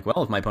kind of like,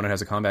 well, if my opponent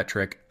has a combat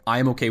trick,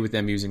 I'm okay with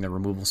them using the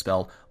removal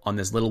spell on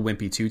this little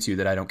wimpy 2/2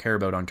 that I don't care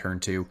about on turn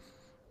 2.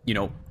 You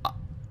know,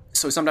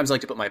 so sometimes I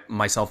like to put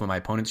myself in my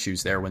opponent's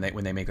shoes there when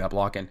they make that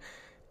block.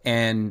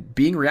 And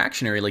being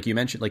reactionary, like you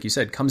mentioned, like you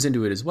said, comes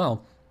into it as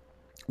well.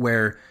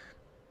 Where,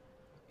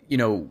 you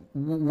know,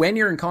 when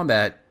you're in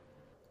combat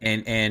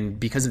and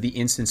because of the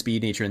instant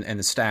speed nature and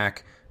the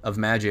stack of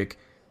Magic,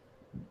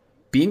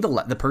 being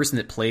the person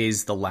that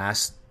plays the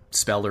last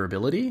spell or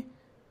ability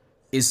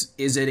is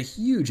at a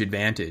huge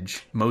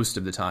advantage most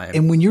of the time.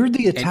 And when you're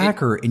the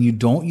attacker and you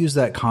don't use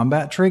that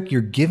combat trick,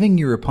 you're giving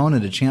your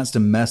opponent a chance to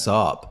mess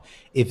up.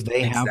 If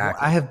they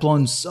I have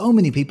blown so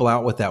many people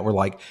out with that. Where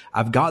like,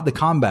 I've got the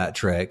combat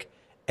trick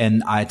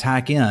and I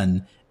attack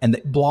in and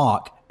they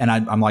block. And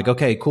I'm like,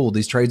 okay, cool.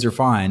 These trades are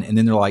fine. And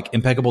then they're like,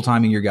 impeccable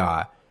timing your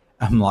guy.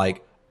 I'm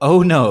like,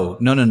 oh, no.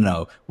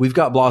 We've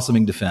got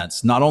blossoming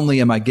defense. Not only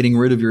am I getting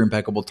rid of your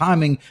impeccable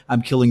timing,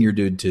 I'm killing your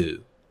dude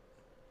too.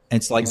 And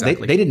it's like,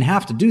 exactly. They didn't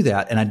have to do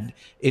that. And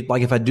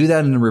if I do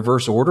that in the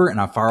reverse order and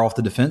I fire off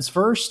the defense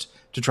first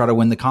to try to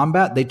win the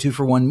combat, they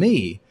 2-for-1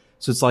 me.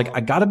 So it's like,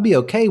 I got to be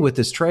okay with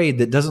this trade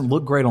that doesn't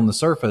look great on the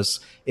surface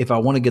if I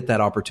want to get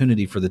that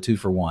opportunity for the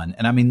 2-for-1.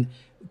 And I mean,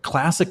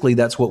 classically,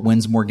 that's what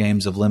wins more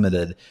games of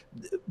limited,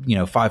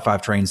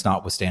 5/5 trains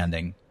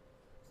notwithstanding.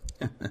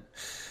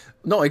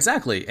 No,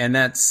 exactly. And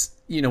that's,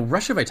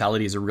 Rush of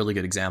Vitality is a really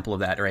good example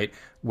of that, right?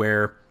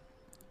 Where,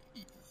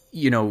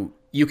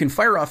 you can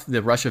fire off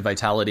the Rush of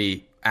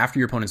Vitality after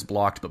your opponent's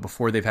blocked, but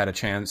before they've had a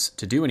chance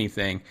to do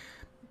anything.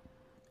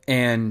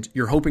 And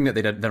you're hoping that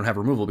they don't have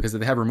removal, because if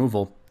they have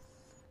removal,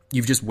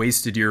 you've just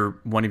wasted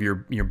one of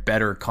your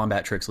better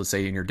combat tricks, let's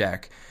say, in your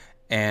deck.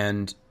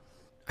 And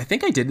I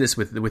think I did this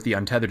with the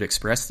Untethered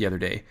Express the other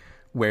day,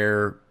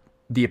 where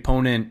the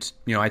opponent,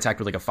 I attacked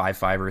with like a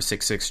 5/5 or a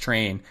 6/6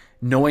 train,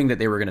 knowing that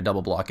they were going to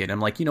double block it. I'm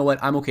like, you know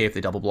what? I'm okay if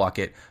they double block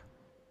it.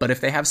 But if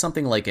they have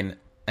something like an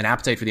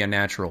Appetite for the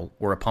Unnatural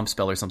or a Pump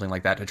Spell or something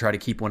like that to try to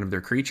keep one of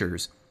their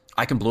creatures,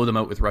 I can blow them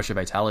out with Rush of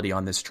Vitality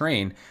on this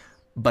train,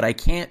 but I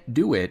can't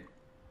do it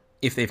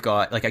if they've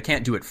got, like, I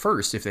can't do it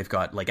first if they've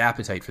got, like,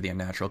 Appetite for the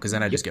Unnatural, because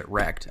then I just get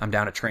wrecked. I'm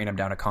down a train, I'm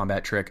down a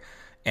combat trick,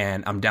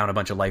 and I'm down a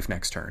bunch of life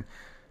next turn.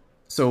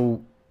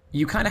 So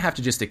you kind of have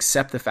to just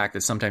accept the fact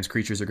that sometimes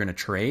creatures are going to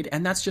trade,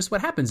 and that's just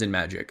what happens in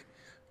Magic,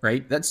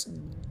 right?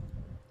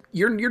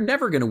 You're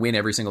never going to win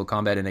every single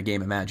combat in a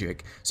game of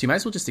Magic, so you might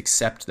as well just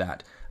accept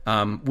that,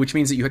 which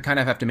means that you kind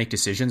of have to make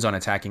decisions on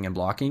attacking and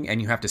blocking,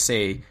 and you have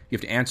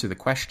to answer the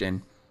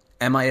question,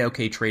 am I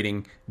okay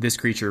trading this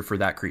creature for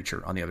that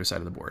creature on the other side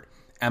of the board?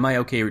 Am I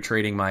okay with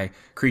trading my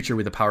creature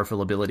with a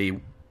powerful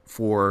ability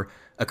for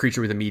a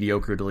creature with a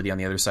mediocre ability on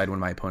the other side when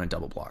my opponent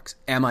double blocks?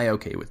 Am I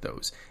okay with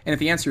those? And if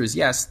the answer is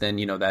yes, then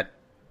that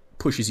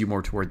pushes you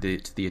more toward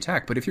the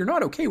attack. But if you're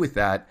not okay with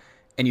that,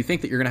 and you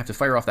think that you're going to have to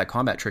fire off that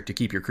combat trick to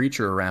keep your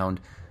creature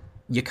around,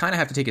 you kind of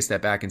have to take a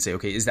step back and say,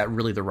 okay, is that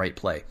really the right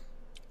play?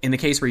 In the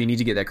case where you need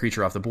to get that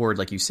creature off the board,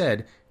 like you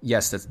said,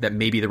 yes, that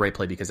may be the right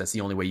play because that's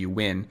the only way you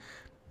win.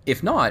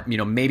 If not,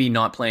 maybe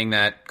not playing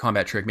that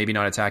combat trick, maybe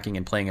not attacking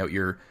and playing out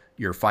your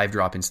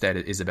 5-drop instead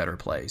is a better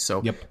play.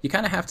 So You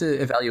kind of have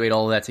to evaluate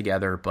all of that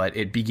together, but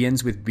it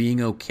begins with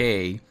being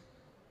okay.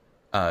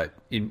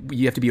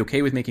 You have to be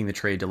okay with making the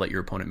trade to let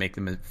your opponent make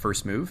the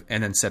first move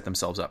and then set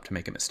themselves up to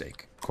make a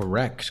mistake.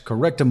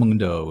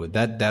 Correctamundo.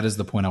 That is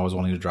the point I was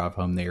wanting to drive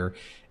home there.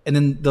 And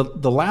then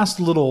the last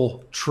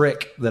little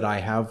trick that I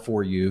have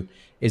for you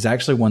is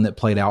actually one that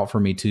played out for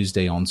me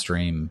Tuesday on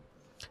stream.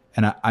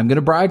 And I'm going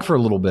to brag for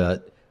a little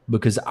bit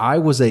because I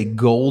was a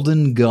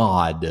golden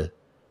god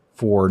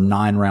for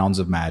 9 rounds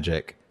of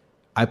Magic.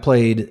 I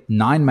played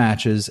 9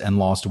 matches and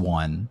lost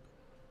 1.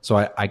 So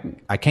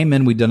I came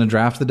in, we'd done a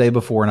draft the day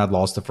before, and I'd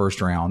lost the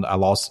first round. I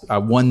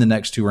won the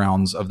next 2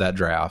 rounds of that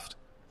draft.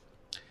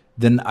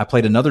 Then I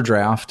played another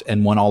draft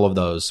and won all of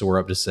those, so we're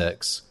up to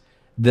 6.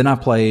 Then I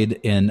played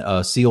in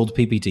a sealed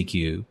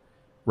PPTQ,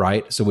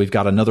 right? So we've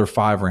got another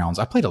 5 rounds.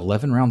 I played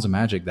 11 rounds of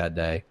Magic that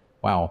day.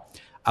 Wow.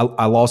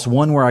 I lost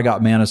 1 where I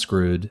got mana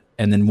screwed,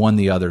 and then won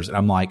the others. And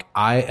I'm like,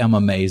 I am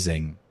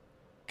amazing.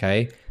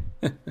 Okay?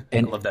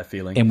 And, I love that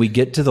feeling. And we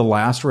get to the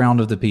last round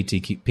of the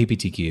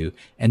PPTQ,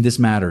 and this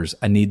matters.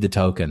 I need the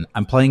token.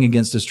 I'm playing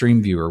against a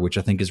stream viewer, which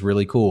I think is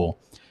really cool,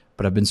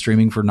 but I've been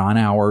streaming for 9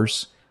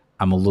 hours.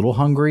 I'm a little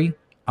hungry.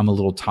 I'm a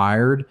little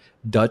tired.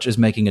 Dutch is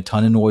making a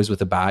ton of noise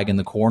with a bag in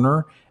the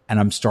corner, and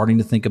I'm starting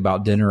to think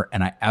about dinner,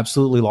 and I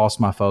absolutely lost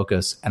my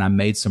focus, and I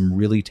made some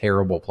really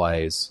terrible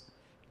plays.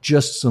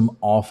 Just some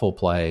awful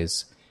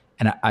plays.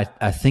 And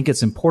I think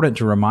it's important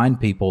to remind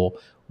people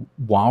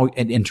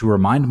and to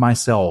remind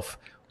myself,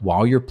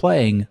 while you're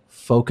playing,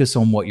 focus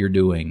on what you're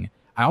doing.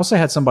 I also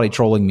had somebody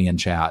trolling me in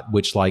chat,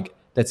 which, like,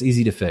 that's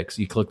easy to fix.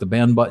 You click the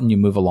ban button, you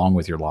move along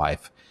with your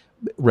life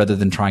rather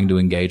than trying to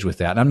engage with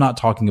that. And I'm not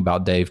talking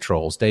about Dave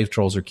trolls. Dave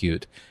trolls are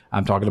cute.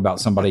 I'm talking about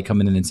somebody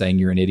coming in and saying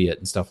you're an idiot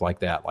and stuff like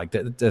that. Like,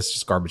 that's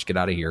just garbage. Get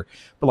out of here.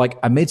 But, like,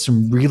 I made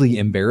some really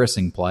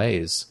embarrassing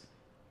plays.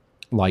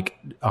 Like,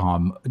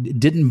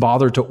 didn't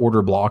bother to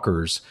order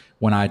blockers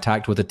when I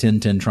attacked with a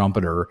 10-10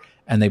 trumpeter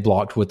and they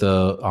blocked with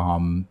a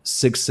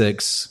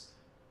 6/6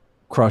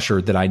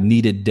 crusher that I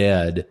needed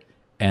dead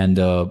and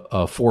a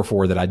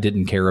 4/4 that I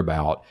didn't care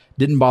about.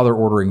 Didn't bother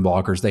ordering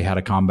blockers. They had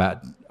a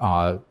combat,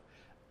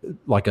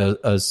 like a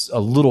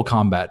little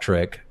combat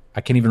trick.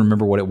 I can't even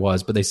remember what it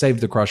was, but they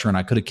saved the crusher and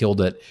I could have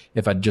killed it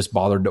if I'd just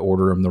bothered to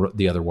order them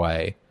the other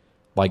way.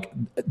 Like,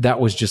 that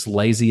was just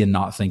lazy and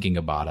not thinking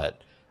about it.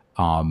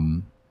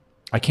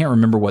 I can't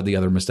remember what the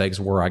other mistakes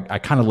were. I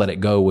kind of let it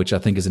go, which I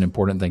think is an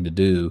important thing to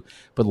do.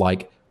 But,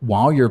 like,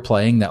 while you're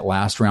playing that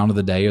last round of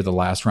the day or the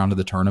last round of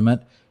the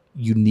tournament,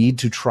 you need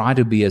to try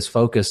to be as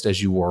focused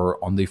as you were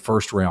on the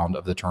first round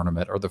of the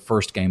tournament or the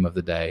first game of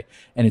the day.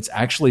 And it's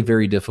actually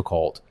very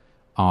difficult.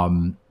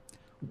 One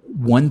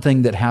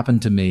thing that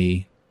happened to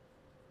me,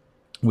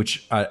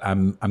 which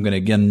I'm going to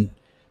again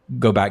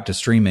go back to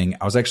streaming,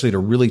 I was actually at a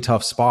really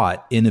tough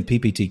spot in a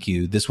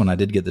PPTQ. This one I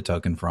did get the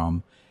token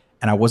from.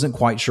 And I wasn't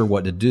quite sure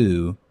what to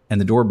do,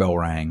 and the doorbell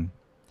rang.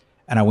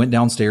 And I went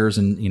downstairs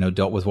and,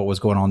 dealt with what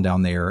was going on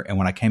down there. And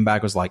when I came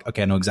back, I was like,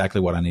 okay, I know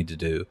exactly what I need to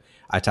do.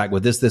 I attack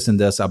with this, this, and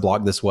this. I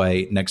block this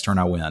way. Next turn,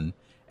 I win.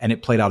 And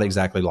it played out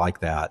exactly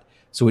like that.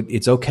 So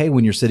it's okay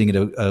when you're sitting at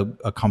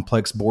a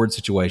complex board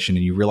situation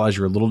and you realize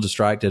you're a little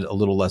distracted, a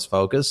little less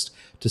focused,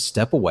 to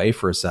step away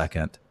for a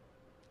second.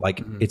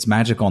 Like, It's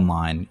Magic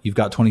Online. You've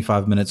got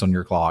 25 minutes on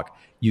your clock.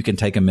 You can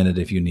take a minute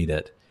if you need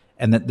it.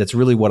 And that's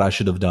really what I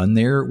should have done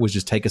there, was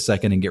just take a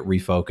second and get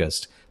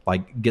refocused.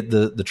 Like, get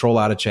the troll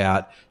out of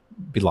chat,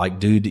 be like,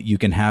 dude, you're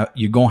going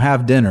to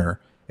have dinner.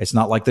 It's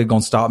not like they're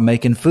going to stop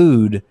making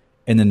food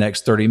in the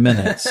next 30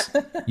 minutes.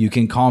 You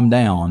can calm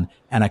down.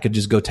 And I could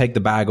just go take the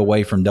bag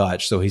away from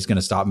Dutch, so he's going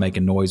to stop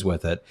making noise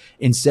with it.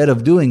 Instead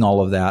of doing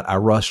all of that, I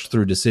rushed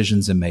through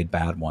decisions and made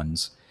bad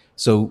ones.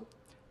 So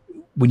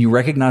when you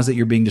recognize that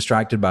you're being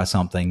distracted by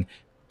something,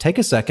 take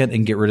a second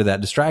and get rid of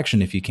that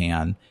distraction if you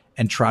can,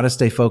 and try to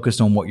stay focused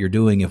on what you're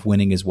doing if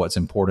winning is what's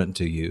important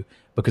to you.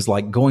 Because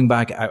like going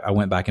back, I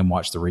went back and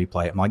watched the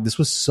replay. I'm like, this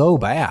was so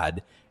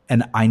bad,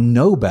 and I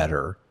know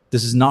better.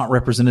 This is not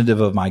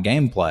representative of my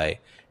gameplay.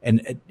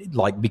 And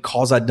like,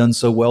 because I'd done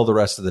so well the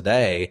rest of the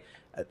day,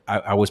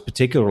 I was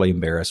particularly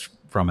embarrassed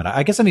from it.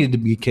 I guess I needed to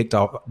be kicked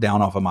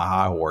down off of my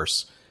high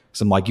horse.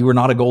 So I'm like, you were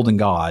not a golden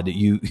god.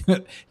 You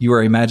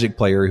were a Magic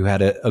player who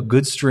had a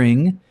good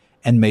string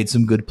and made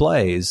some good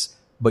plays,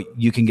 but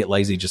you can get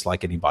lazy just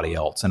like anybody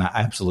else. And I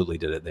absolutely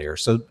did it there.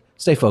 So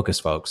stay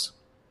focused, folks.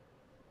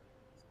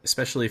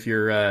 Especially if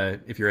you're at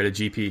a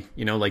GP,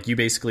 like you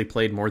basically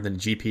played more than a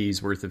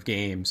GP's worth of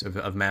games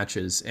of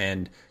matches,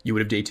 and you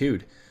would have day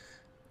two'd.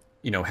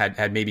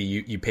 Had maybe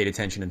you paid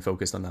attention and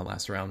focused on that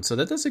last round. So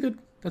that's a good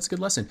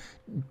lesson.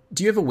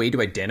 Do you have a way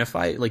to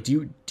identify, like,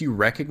 do you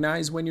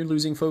recognize when you're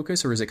losing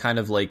focus, or is it kind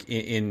of like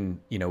in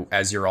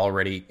as you're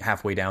already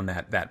halfway down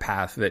that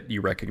path that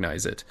you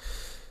recognize it?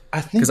 I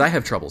think, because I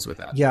have troubles with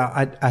that. Yeah,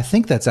 I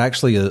think that's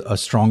actually a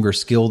stronger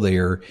skill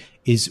there,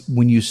 is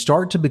when you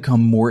start to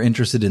become more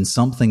interested in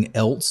something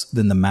else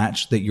than the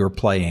match that you're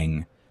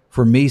playing.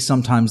 For me,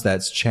 sometimes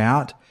that's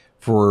chat.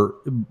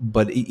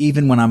 But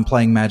even when I'm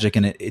playing Magic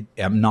and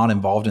I'm not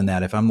involved in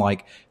that, if I'm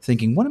like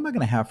thinking, what am I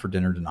going to have for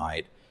dinner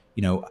tonight?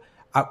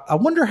 I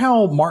wonder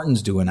how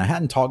Martin's doing. I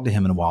hadn't talked to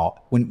him in a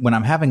while. When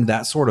I'm having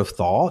that sort of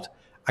thought,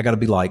 I got to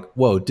be like,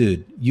 whoa,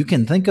 dude, you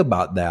can think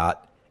about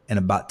that in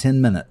about 10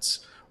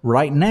 minutes.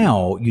 Right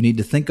now, you need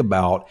to think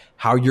about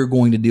how you're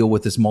going to deal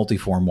with this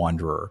multiform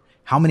wanderer.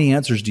 How many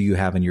answers do you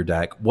have in your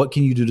deck? What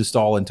can you do to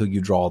stall until you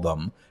draw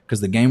them?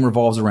 Because the game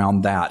revolves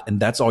around that, and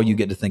that's all you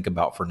get to think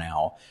about for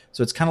now.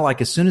 So it's kind of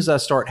like, as soon as I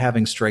start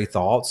having stray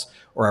thoughts,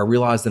 or I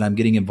realize that I'm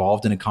getting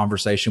involved in a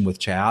conversation with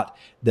chat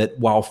that,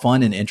 while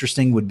fun and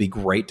interesting, would be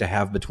great to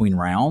have between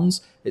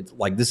rounds, it's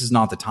like, this is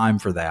not the time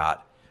for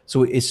that.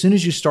 So as soon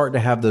as you start to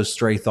have those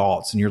stray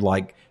thoughts and you're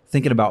like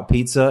thinking about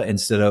pizza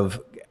instead of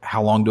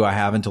how long do I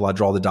have until I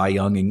draw the die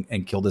young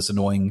and kill this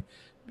annoying,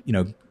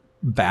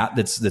 bat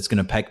that's going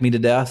to peck me to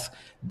death,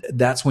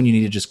 that's when you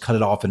need to just cut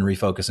it off and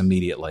refocus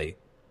immediately.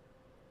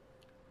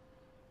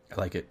 I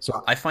like it.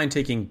 So I find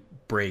taking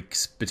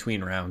breaks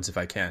between rounds, if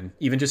I can,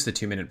 even just a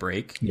 2-minute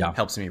break,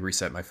 helps me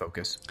reset my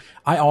focus.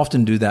 I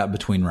often do that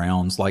between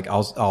rounds. Like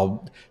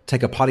I'll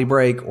take a potty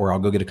break, or I'll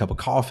go get a cup of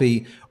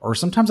coffee, or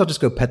sometimes I'll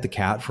just go pet the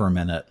cat for a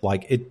minute.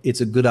 Like it's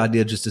a good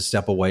idea just to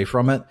step away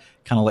from it,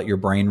 kind of let your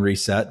brain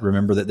reset.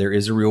 Remember that there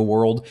is a real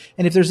world.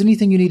 And if there's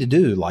anything you need to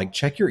do, like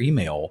check your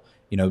email,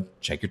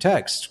 check your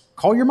text,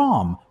 call your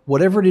mom,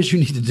 whatever it is you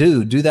need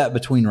to do that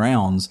between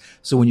rounds.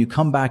 So when you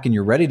come back and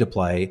you're ready to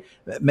play,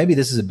 maybe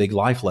this is a big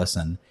life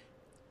lesson.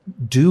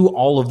 Do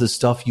all of the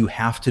stuff you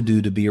have to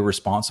do to be a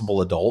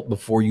responsible adult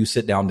before you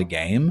sit down to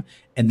game,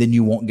 and then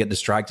you won't get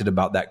distracted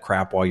about that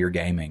crap while you're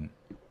gaming.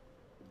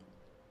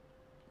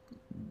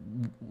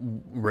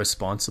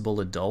 Responsible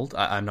adult?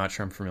 I'm not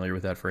sure I'm familiar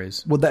with that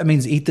phrase. Well, that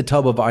means eat the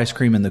tub of ice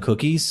cream and the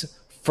cookies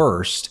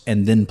first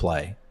and then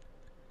play.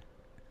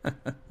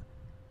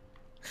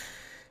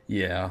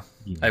 Yeah.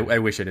 I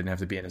wish I didn't have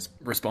to be a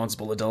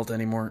responsible adult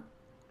anymore.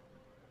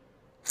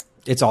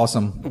 It's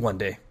awesome. One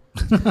day.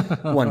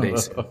 One day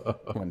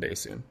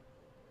soon.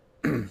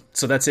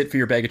 So that's it for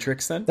your bag of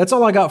tricks then? That's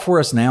all I got for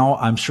us now.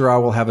 I'm sure I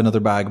will have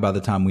another bag by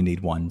the time we need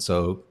one.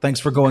 So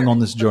thanks for going on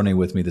this journey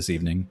with me this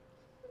evening.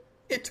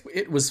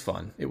 It was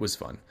fun. It was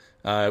fun.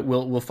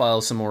 We'll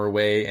file some more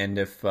away, and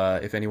if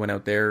anyone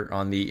out there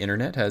on the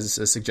internet has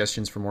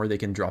suggestions for more, they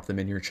can drop them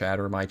in your chat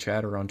or my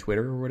chat or on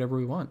Twitter or whatever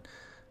we want.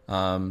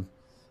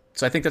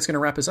 So I think that's going to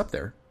wrap us up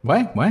there.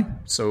 Why?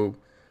 So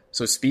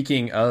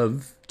speaking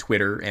of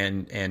Twitter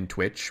and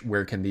Twitch,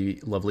 where can the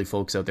lovely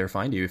folks out there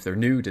find you if they're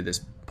new to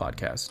this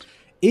podcast?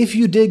 If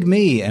you dig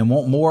me and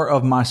want more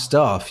of my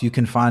stuff, you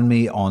can find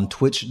me on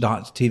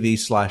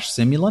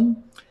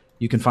twitch.tv/Simulan.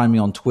 You can find me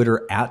on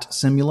Twitter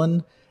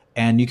 @Simulan,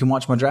 and you can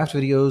watch my draft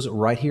videos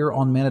right here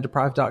on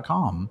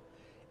manadeprived.com.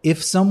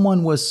 If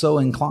someone was so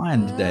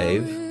inclined,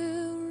 Dave,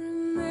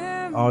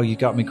 oh, you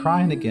got me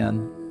crying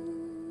again.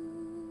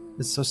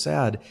 It's so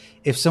sad.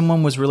 If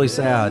someone was really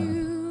sad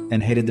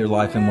and hated their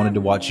life and wanted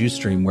to watch you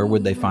stream, where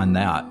would they find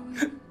that?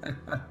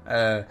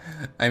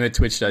 I'm at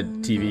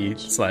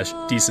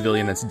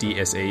twitch.tv/dsavilian. That's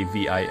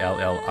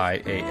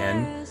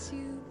DSAVILLIAN.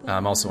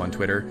 I'm also on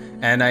Twitter,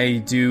 and I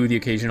do the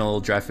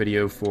occasional draft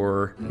video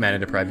for Mana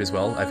Deprived as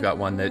well. I've got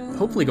one that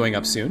hopefully going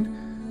up soon.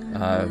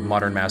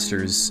 Modern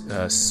Masters,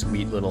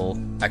 sweet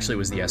little. Actually, it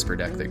was the Esper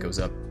deck that goes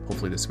up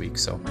hopefully this week.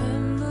 So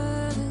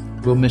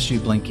we'll miss you,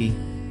 Blinky.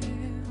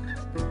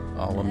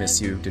 Oh, we'll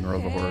miss you,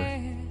 Dinrova Horror.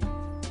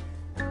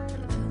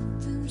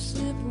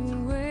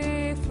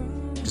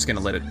 Just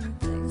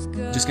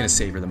gonna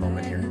savor the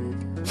moment here.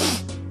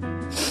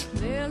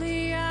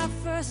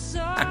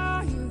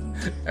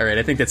 All right,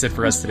 I think that's it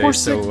for us today.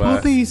 So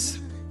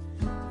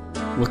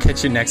we'll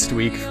catch you next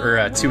week,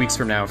 or 2 weeks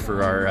from now,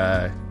 for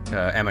our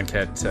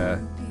Amonkhet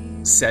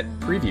set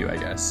preview, I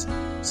guess.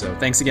 So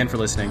thanks again for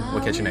listening.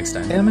 We'll catch you next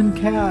time.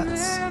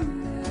 Amonkhet.